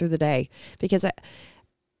to get through the day, because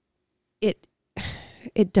it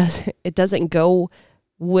doesn't go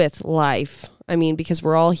with life. I mean, because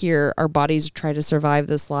we're all here, our bodies try to survive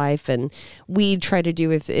this life, and we try to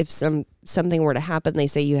do, if something were to happen, they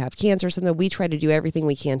say you have cancer or something, we try to do everything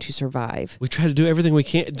we can to survive. We try to do everything we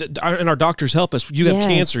can, and our doctors help us. You have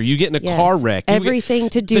cancer, you get in a car wreck. Everything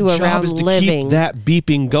to do the around job is to living. keep that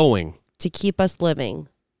beeping going. To keep us living.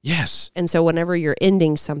 Yes. And so whenever you're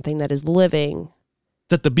ending something that is living.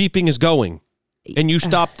 That the beeping is going, and you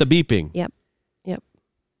stop the beeping. Yep.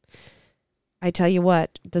 I tell you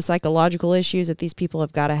what, the psychological issues that these people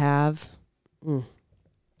have got to have,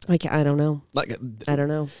 I don't know. I don't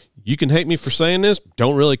know. You can hate me for saying this.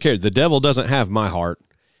 Don't really care. The devil doesn't have my heart,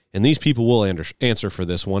 and these people will answer for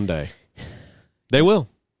this one day. They will.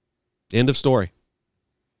 End of story.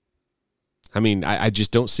 I mean, I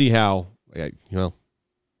just don't see how,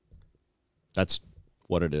 that's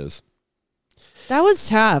what it is. That was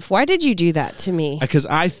tough. Why did you do that to me? Because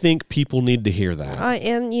I think people need to hear that.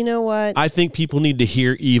 And you know what? I think people need to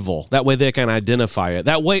hear evil. That way they can identify it.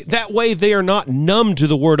 That way they are not numb to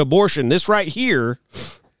the word abortion. This right here,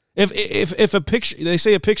 if a picture, they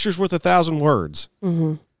say a picture's worth 1,000 words.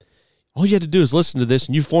 Mm-hmm. All you had to do is listen to this,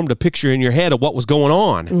 and you formed a picture in your head of what was going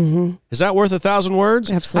on. Mm-hmm. Is that worth 1,000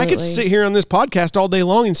 words? Absolutely. I could sit here on this podcast all day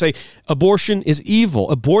long and say, abortion is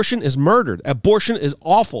evil. Abortion is murdered. Abortion is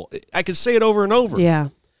awful. I could say it over and over. Yeah.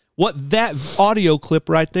 What that audio clip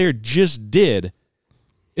right there just did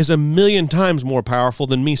is 1,000,000 times more powerful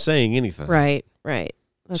than me saying anything. Right.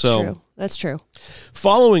 That's true. That's true.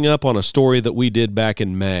 Following up on a story that we did back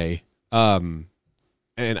in May,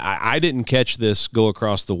 and I didn't catch this go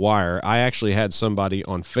across the wire. I actually had somebody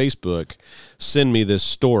on Facebook send me this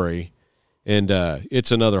story, and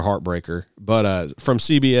it's another heartbreaker. But from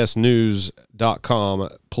CBSNews.com,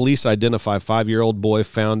 police identify 5-year-old boy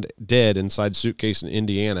found dead inside suitcase in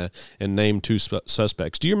Indiana and named 2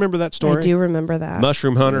 suspects. Do you remember that story? I do remember that.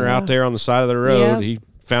 Mushroom hunter out there on the side of the road. Yeah. He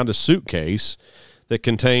found a suitcase that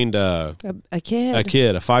contained a kid, a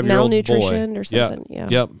 5-year-old boy. Malnutrition or something.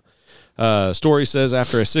 Yep. Story says,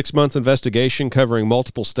 after a 6-month investigation covering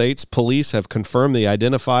multiple states, police have confirmed the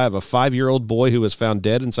identity of a 5-year-old boy who was found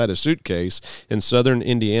dead inside a suitcase in southern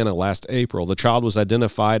Indiana last April. The child was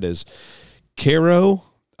identified as Cairo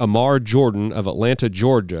Amar Jordan of Atlanta,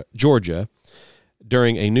 Georgia,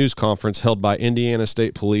 during a news conference held by Indiana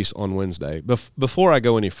State Police on Wednesday. Before I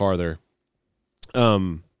go any farther,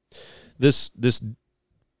 the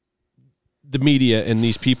media and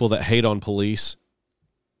these people that hate on police,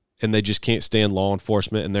 and they just can't stand law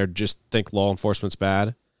enforcement, and they just think law enforcement's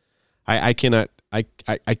bad. I cannot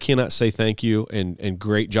say thank you and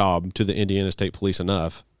great job to the Indiana State Police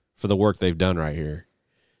enough for the work they've done right here,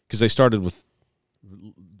 because they started with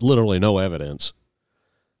literally no evidence.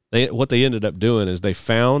 What they ended up doing is they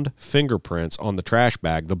found fingerprints on the trash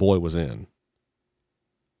bag the boy was in,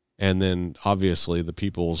 and then obviously the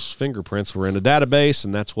people's fingerprints were in a database,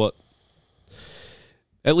 and that's what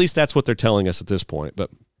they're telling us at this point,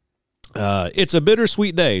 but. It's a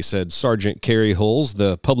bittersweet day, said Sergeant Carrie Hulls,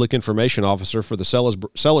 the public information officer for the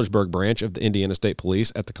Sellersburg branch of the Indiana State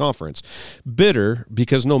Police at the conference. Bitter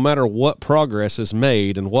because no matter what progress is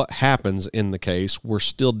made and what happens in the case, we're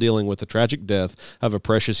still dealing with the tragic death of a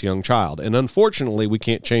precious young child. And unfortunately, we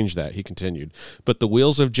can't change that, he continued. But the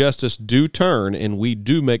wheels of justice do turn, and we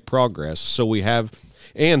do make progress. So we have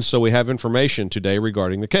information today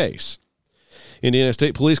regarding the case. Indiana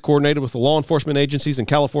State Police coordinated with the law enforcement agencies in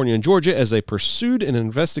California and Georgia as they pursued an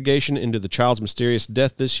investigation into the child's mysterious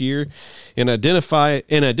death this year. In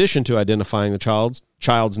addition to identifying the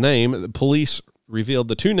child's name, the police revealed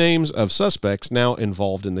the 2 names of suspects now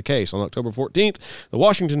involved in the case. On October 14th, the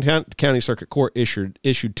Washington County Circuit Court issued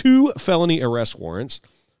 2 felony arrest warrants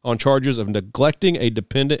on charges of neglecting a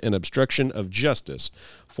dependent and obstruction of justice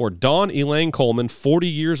for Dawn Elaine Coleman, 40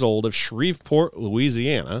 years old, of Shreveport,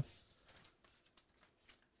 Louisiana.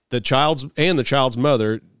 The child's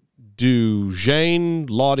mother, Dujane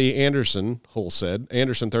Lottie Anderson, Hull said.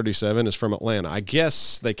 Anderson, 37, is from Atlanta. I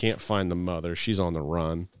guess they can't find the mother. She's on the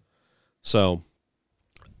run. So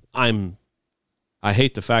I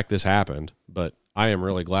hate the fact this happened, but I am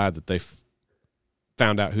really glad that they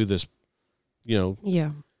found out who this,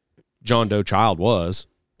 John Doe child was.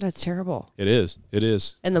 That's terrible. It is.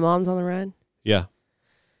 And the mom's on the run? Yeah.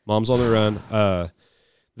 Mom's on the run.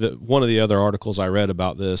 One of the other articles I read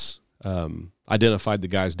about this identified the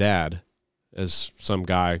guy's dad as some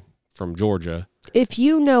guy from Georgia. If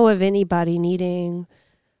you know of anybody needing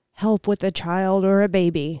help with a child or a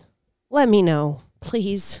baby, let me know,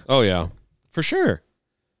 please. Oh yeah, for sure.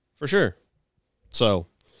 So,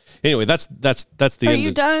 anyway, that's the end. Are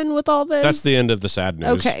you done with all this? That's the end of the sad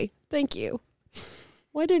news. Okay, thank you.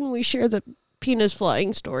 Why didn't we share the penis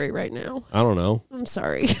flying story right now. I don't know. I'm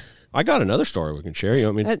sorry. I got another story we can share. You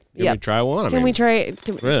want me, me to try one? Can we try it?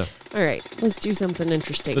 Yeah. All right, let's do something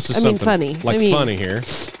interesting. This is funny. Funny here.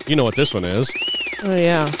 You know what this one is. Oh,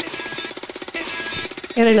 yeah.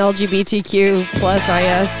 And an LGBTQ plus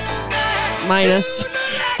IS minus.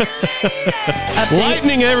 Update.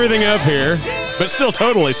 Lightening everything up here, but still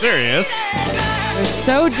totally serious. They're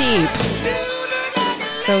so deep.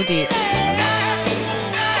 So deep.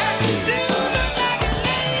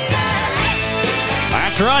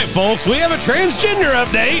 That's right, folks. We have a transgender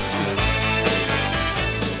update.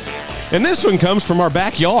 And this one comes from our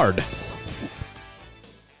backyard.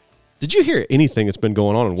 Did you hear anything that's been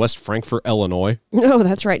going on in West Frankfort, Illinois? No,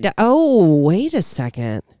 that's right. Oh, wait a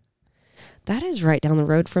second. That is right down the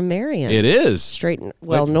road from Marion. It is. Straight,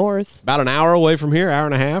 north. About an hour away from here, hour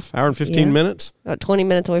and a half, hour and 15 minutes. About 20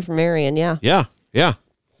 minutes away from Marion, yeah. Yeah.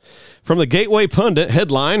 From the Gateway Pundit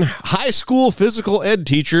headline, high school physical ed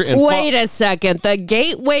teacher and... Wait a second. The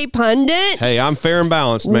Gateway Pundit? Hey, I'm fair and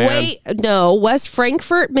balanced, man. No. West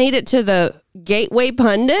Frankfort made it to the Gateway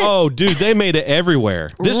Pundit? Oh, dude, they made it everywhere.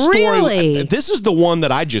 This really? story, this is the one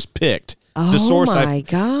that I just picked. The source my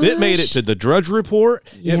gosh. It made it to the Drudge Report.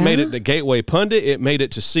 Yeah. It made it to Gateway Pundit. It made it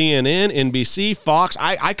to CNN, NBC, Fox.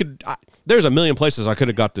 There's a million places I could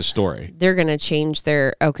have got this story. They're going to change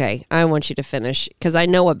their... Okay, I want you to finish because I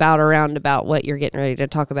know about what you're getting ready to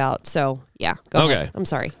talk about. So, yeah, go ahead. I'm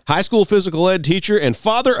sorry. High school physical ed teacher and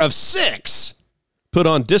father of 6 put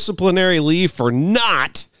on disciplinary leave for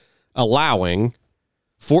not allowing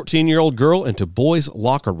 14-year-old girl into boys'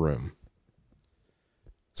 locker room.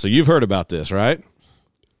 So you've heard about this, right?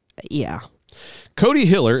 Yeah. Cody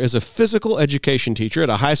Hiller is a physical education teacher at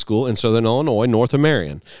a high school in Southern Illinois, north of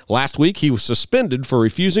Marion. Last week, he was suspended for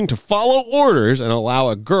refusing to follow orders and allow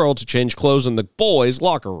a girl to change clothes in the boys'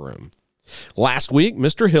 locker room. Last week,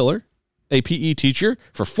 Mr. Hiller, a PE teacher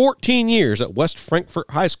for 14 years at West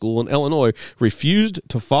Frankfort High School in Illinois, refused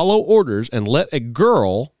to follow orders and let a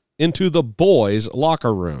girl into the boys'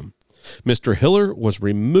 locker room. Mr. Hiller was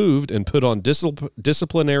removed and put on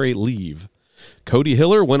disciplinary leave. Cody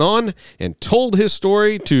Hiller went on and told his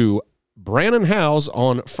story to Brannon Howes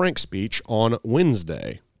on Frank Speech on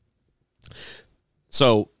Wednesday.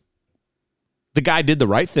 So the guy did the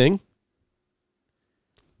right thing.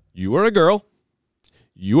 You are a girl.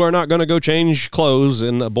 You are not going to go change clothes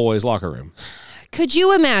in a boys' locker room. Could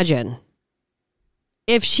you imagine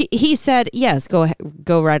if he said, yes, go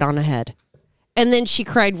right on ahead. And then she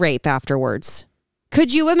cried rape afterwards.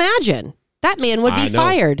 Could you imagine? That man would be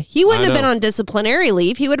fired. He wouldn't have been on disciplinary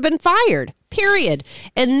leave. He would have been fired, period.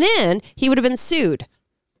 And then he would have been sued.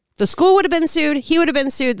 The school would have been sued. He would have been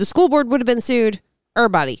sued. The school board would have been sued.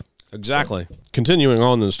 Everybody. Exactly. Continuing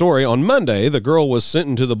on the story, on Monday, the girl was sent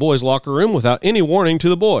into the boys' locker room without any warning to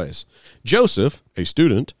the boys. Joseph, a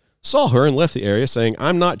student, saw her and left the area saying,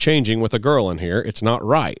 "I'm not changing with a girl in here. It's not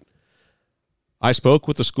right." I spoke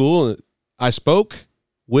with the school and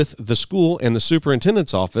the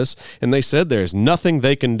superintendent's office, and they said there's nothing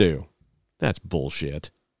they can do. That's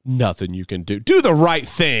bullshit. Nothing you can do. Do the right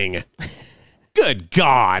thing. Good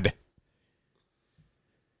God.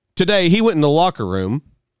 Today, he went in the locker room,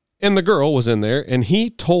 and the girl was in there, and he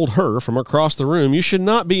told her from across the room, "You should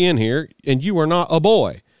not be in here, and you are not a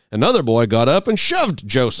boy." Another boy got up and shoved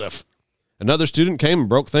Joseph. Another student came and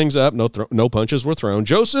broke things up. No punches were thrown.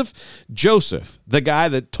 Joseph, the guy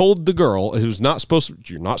that told the girl you're not supposed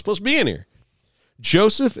to be in here.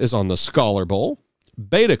 Joseph is on the Scholar Bowl,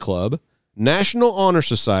 Beta Club, National Honor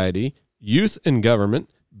Society, Youth and Government,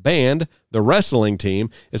 Band, the wrestling team,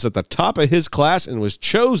 is at the top of his class and was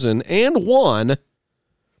chosen and won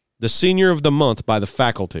the Senior of the Month by the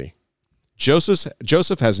faculty.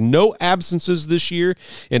 Joseph has no absences this year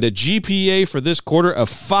and a GPA for this quarter of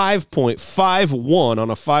 5.51 on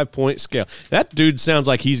a 5-point scale. That dude sounds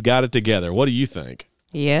like he's got it together. What do you think?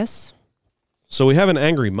 Yes. So we have an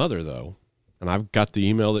angry mother, though, and I've got the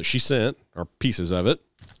email that she sent, or pieces of it,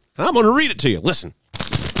 and I'm going to read it to you. Listen.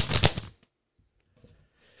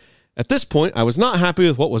 At this point, I was not happy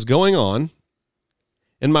with what was going on,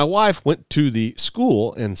 and my wife went to the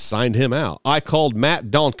school and signed him out. I called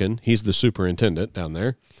Matt Donkin, he's the superintendent down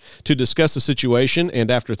there, to discuss the situation,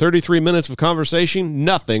 and after 33 minutes of conversation,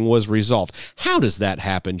 nothing was resolved. How does that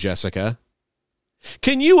happen, Jessica?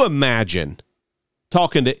 Can you imagine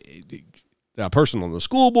talking to a person on the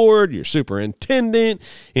school board, your superintendent,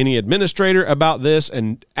 any administrator about this,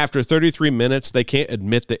 and after 33 minutes, they can't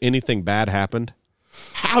admit that anything bad happened?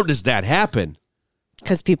 How does that happen?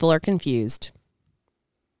 Because people are confused.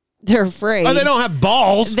 They're afraid. Or they don't have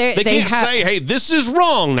balls. They can't have, say, hey, this is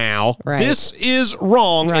wrong now. Right. This is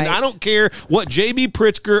wrong. Right. And I don't care what J.B.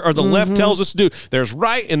 Pritzker or the left tells us to do. There's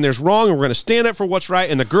right and there's wrong, and we're going to stand up for what's right,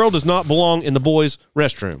 and the girl does not belong in the boys'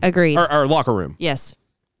 restroom. Agreed. Or locker room. Yes.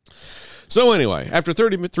 So anyway, after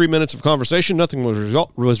 33 minutes of conversation, nothing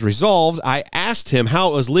was resolved. I asked him how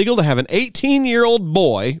it was legal to have an 18-year-old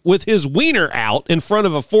boy with his wiener out in front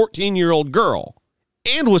of a 14-year-old girl,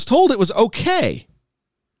 and was told it was okay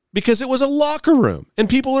because it was a locker room and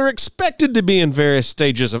people are expected to be in various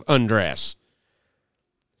stages of undress.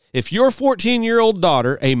 If your 14-year-old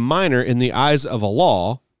daughter, a minor in the eyes of a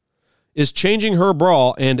law, is changing her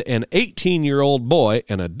bra and an 18-year-old boy,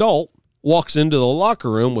 an adult, walks into the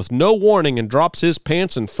locker room with no warning and drops his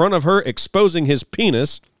pants in front of her, exposing his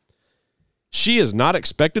penis, she is not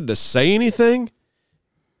expected to say anything.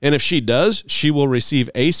 And if she does, she will receive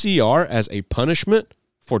ACR as a punishment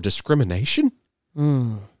for discrimination.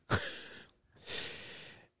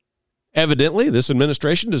 Evidently, this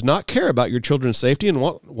administration does not care about your children's safety and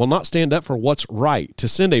will not stand up for what's right. To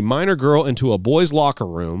send a minor girl into a boys' locker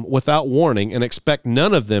room without warning and expect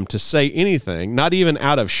none of them to say anything, not even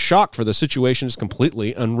out of shock for the situation, is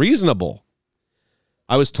completely unreasonable.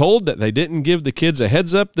 I was told that they didn't give the kids a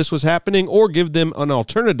heads up this was happening or give them an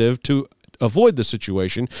alternative to avoid the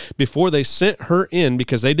situation before they sent her in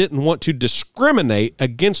because they didn't want to discriminate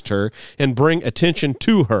against her and bring attention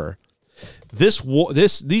to her.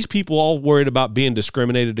 These people all worried about being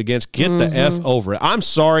discriminated against. Get the F over it. I'm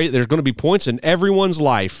sorry. There's going to be points in everyone's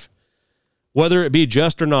life, whether it be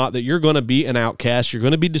just or not, that you're going to be an outcast. You're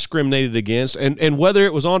going to be discriminated against. And whether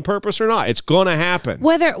it was on purpose or not, it's going to happen.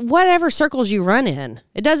 Whatever circles you run in,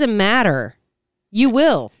 it doesn't matter. You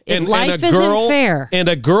will. Life isn't fair. And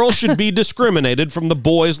a girl should be discriminated from the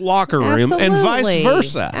boys' locker room and vice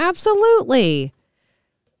versa. Absolutely.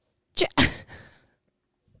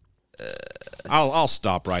 I'll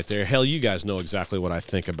stop right there. Hell, you guys know exactly what I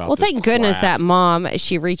think about well, this thank goodness crap. that mom,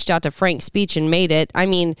 she reached out to Frank's speech and made it. I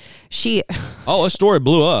mean, she... Oh, this story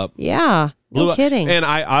blew up. Yeah, no kidding. And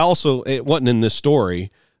I also, it wasn't in this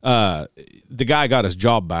story, the guy got his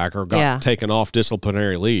job back or got taken off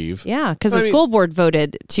disciplinary leave. Yeah, because the school board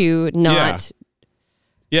voted to not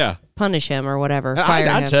punish him or whatever, fire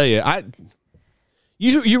him. I tell you,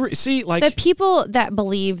 You see, like... The people that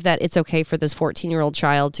believe that it's okay for this 14-year-old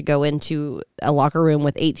child to go into a locker room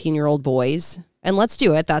with 18-year-old boys, and let's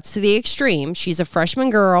do it, that's to the extreme. She's a freshman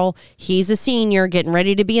girl. He's a senior getting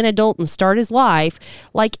ready to be an adult and start his life.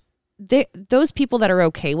 Like, those people that are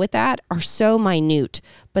okay with that are so minute,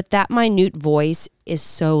 but that minute voice is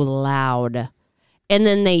so loud. And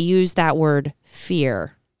then they use that word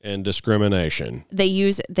fear. And discrimination. They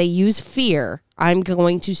use fear. I'm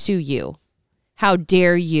going to sue you. How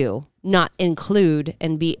dare you not include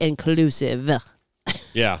and be inclusive?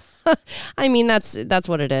 Yeah. I mean, that's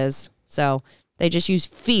what it is. So they just use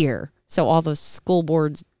fear. So all those school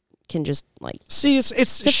boards can just like... See,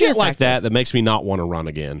 it's shit like that makes me not want to run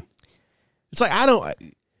again. It's like, I don't...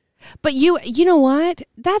 But you know what?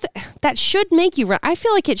 That should make you run. I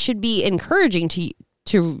feel like it should be encouraging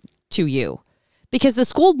to you because the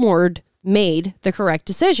school board made the correct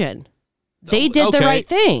decision. They did the right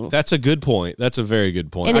thing. That's a good point. That's a very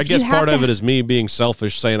good point. And I guess part of it is me being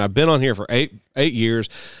selfish, saying I've been on here for eight years.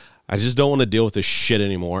 I just don't want to deal with this shit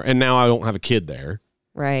anymore. And now I don't have a kid there.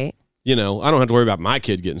 Right. You know, I don't have to worry about my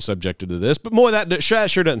kid getting subjected to this. But more that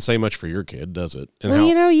sure doesn't say much for your kid, does it? And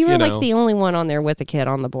well, you were like the only one on there with a kid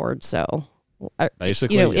on the board. So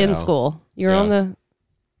basically, in school, you're on the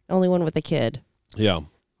only one with a kid. Yeah.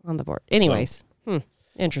 On the board. Anyways,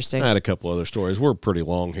 interesting. I had a couple other stories. We're pretty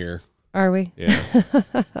long here. Are we? Yeah.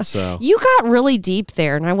 So you got really deep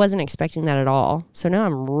there, and I wasn't expecting that at all. So now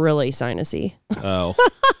I'm really sinusy. Oh.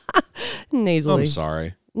 Nasally. I'm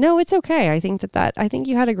sorry. No, it's okay. I think I think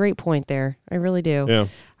you had a great point there. I really do. Yeah.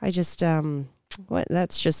 I just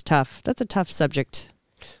that's just tough. That's a tough subject.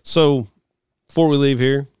 So before we leave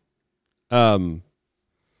here, talk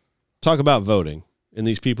about voting and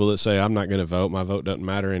these people that say I'm not going to vote. My vote doesn't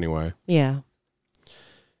matter anyway. Yeah.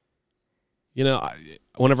 You know,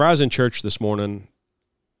 whenever I was in church this morning,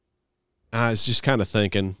 I was just kind of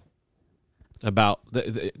thinking about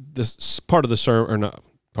this part of the sermon, or not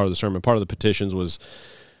part of the sermon, part of the petitions was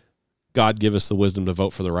God give us the wisdom to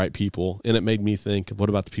vote for the right people. And it made me think, what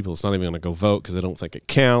about the people that's not even going to go vote because they don't think it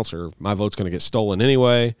counts or my vote's going to get stolen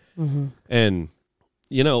anyway? Mm-hmm. And,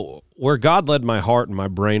 you know, where God led my heart and my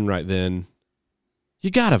brain right then,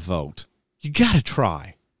 you got to vote. You got to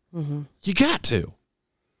try. Mm-hmm. You got to.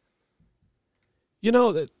 You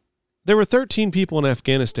know, there were 13 people in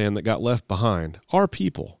Afghanistan that got left behind, our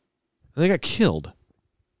people, and they got killed.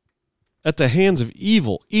 at the hands of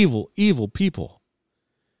evil, evil, evil people.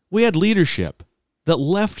 We had leadership that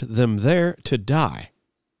left them there to die.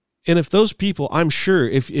 And if those people, I'm sure,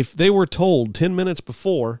 if they were told 10 minutes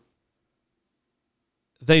before,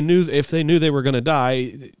 if they knew they were going to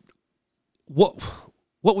die, what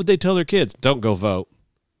would they tell their kids? Don't go vote.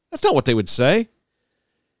 That's not what they would say.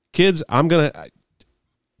 Kids,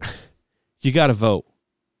 you got to vote.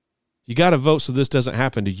 You got to vote so this doesn't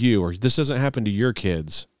happen to you or this doesn't happen to your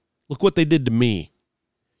kids. Look what they did to me.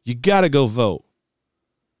 You got to go vote.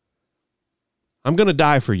 I'm going to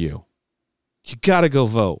die for you. You got to go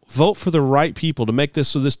vote. Vote for the right people to make this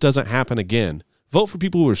so this doesn't happen again. Vote for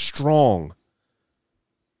people who are strong,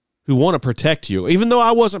 who want to protect you. Even though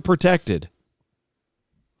I wasn't protected,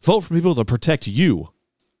 vote for people to protect you.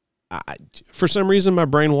 For some reason, my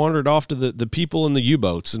brain wandered off to the people in the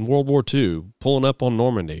U-boats in World War II pulling up on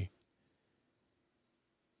Normandy.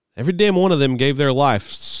 Every damn one of them gave their life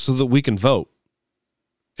so that we can vote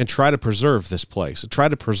and try to preserve this place, and try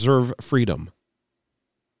to preserve freedom.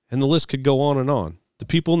 And the list could go on and on. The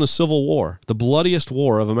people in the Civil War, the bloodiest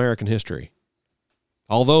war of American history.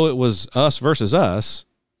 Although it was us versus us,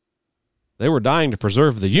 they were dying to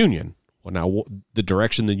preserve the Union. Well, now the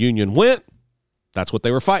direction the Union went, that's what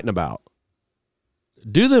they were fighting about.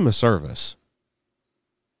 Do them a service.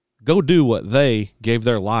 Go do what they gave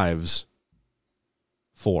their lives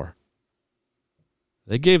for.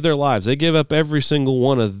 They gave their lives. They gave up every single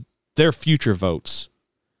one of their future votes.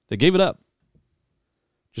 They gave it up.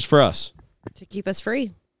 Just for us. To keep us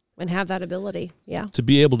free and have that ability. Yeah. To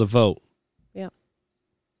be able to vote. Yeah.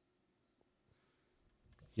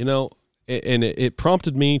 You know, and it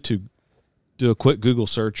prompted me to do a quick Google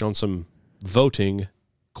search on some voting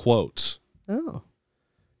quotes. Oh.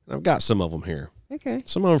 And I've got some of them here. Okay.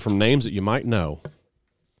 Some of them from names that you might know.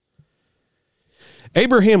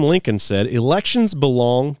 Abraham Lincoln said, "Elections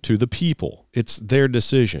belong to the people. It's their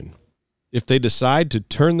decision. If they decide to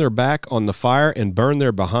turn their back on the fire and burn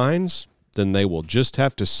their behinds, then they will just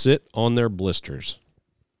have to sit on their blisters."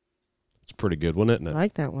 It's a pretty good one, isn't it? I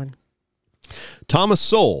like that one. Thomas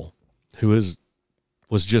Sowell, who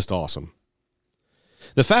was just awesome.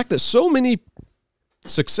 The fact that so many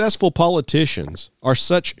successful politicians are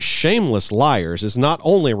such shameless liars is not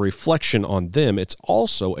only a reflection on them, it's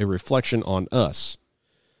also a reflection on us.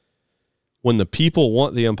 When the people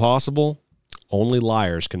want the impossible, only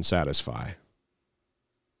liars can satisfy.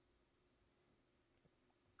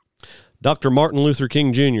 Dr. Martin Luther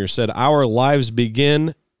King Jr. said, "Our lives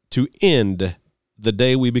begin to end the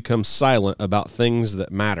day we become silent about things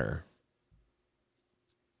that matter."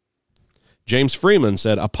 James Freeman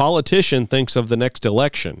said, "A politician thinks of the next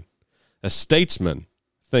election. A statesman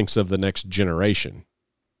thinks of the next generation."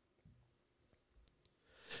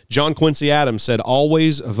 John Quincy Adams said,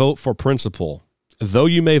 "Always vote for principle, though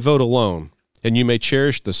you may vote alone, and you may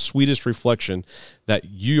cherish the sweetest reflection that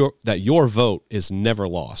your vote is never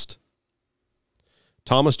lost."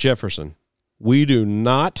 Thomas Jefferson, "We do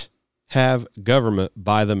not have government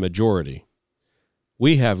by the majority.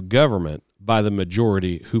 We have government by the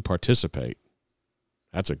majority who participate."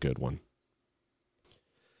 That's a good one.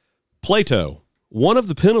 Plato, "One of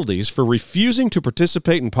the penalties for refusing to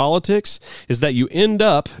participate in politics is that you end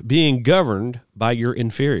up being governed by your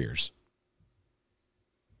inferiors."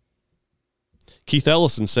 Keith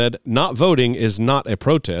Ellison said, "Not voting is not a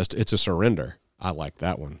protest, it's a surrender." I like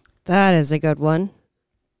that one. That is a good one,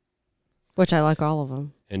 which I like all of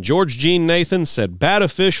them. And George Jean Nathan said, "Bad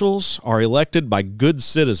officials are elected by good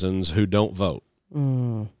citizens who don't vote."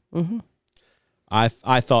 Mm-hmm.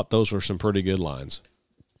 I thought those were some pretty good lines.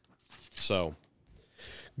 So,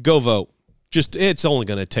 go vote. It's only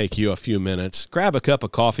going to take you a few minutes. Grab a cup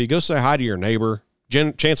of coffee. Go say hi to your neighbor.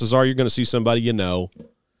 Chances are you're going to see somebody you know.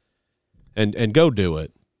 And go do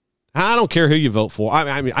it. I don't care who you vote for.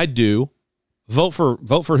 I mean, I do. Vote for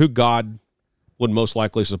who God would most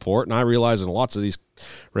likely support. And I realize in lots of these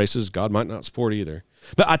races, God might not support either.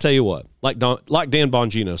 But I tell you what, like Dan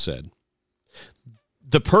Bongino said,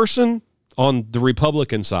 the person on the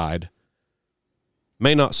Republican side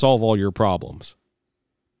may not solve all your problems,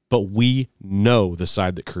 but we know the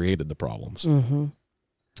side that created the problems. Mm-hmm.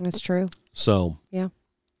 That's true. So, yeah.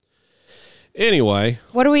 Anyway.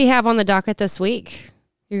 What do we have on the docket this week?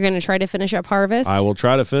 You're going to try to finish up harvest? I will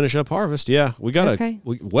try to finish up harvest. Yeah. We got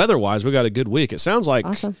weather-wise, we got a good week. It sounds like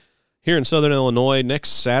awesome. Here in Southern Illinois, next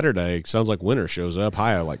Saturday, sounds like winter shows up.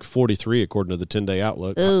 High of like 43 according to the 10-day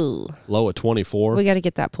outlook. Ooh. Low of 24. We got to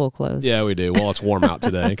get that pool closed. Yeah, we do. Well, it's warm out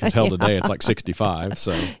today because hell, today it's like 65.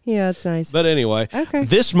 So yeah, it's nice. But anyway, okay.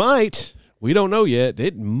 This might, we don't know yet,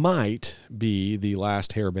 it might be the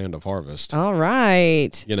last hairband of harvest. All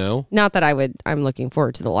right. You know? Not that I'm looking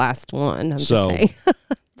forward to the last one. I'm just saying.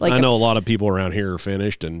 I know a lot of people around here are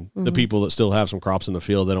finished, and the people that still have some crops in the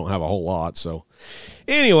field, they don't have a whole lot. So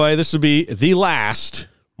anyway, this would be the last,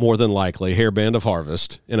 more than likely, hairband of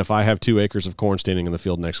harvest. And if I have 2 acres of corn standing in the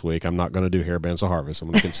field next week, I'm not going to do hairbands of harvest. I'm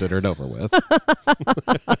going to consider it over with.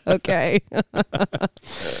 Okay.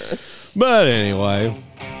 But anyway,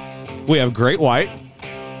 we have Great White.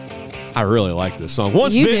 I really like this song.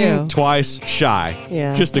 Once You bitten, do. twice shy.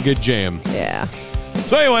 Yeah. Just a good jam. Yeah.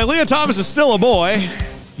 So anyway, Leah Thomas is still a boy.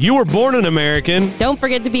 You were born an American. Don't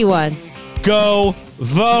forget to be one. Go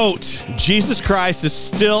vote. Jesus Christ is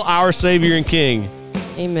still our Savior and King.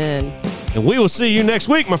 Amen. And we will see you next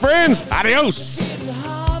week, my friends. Adios.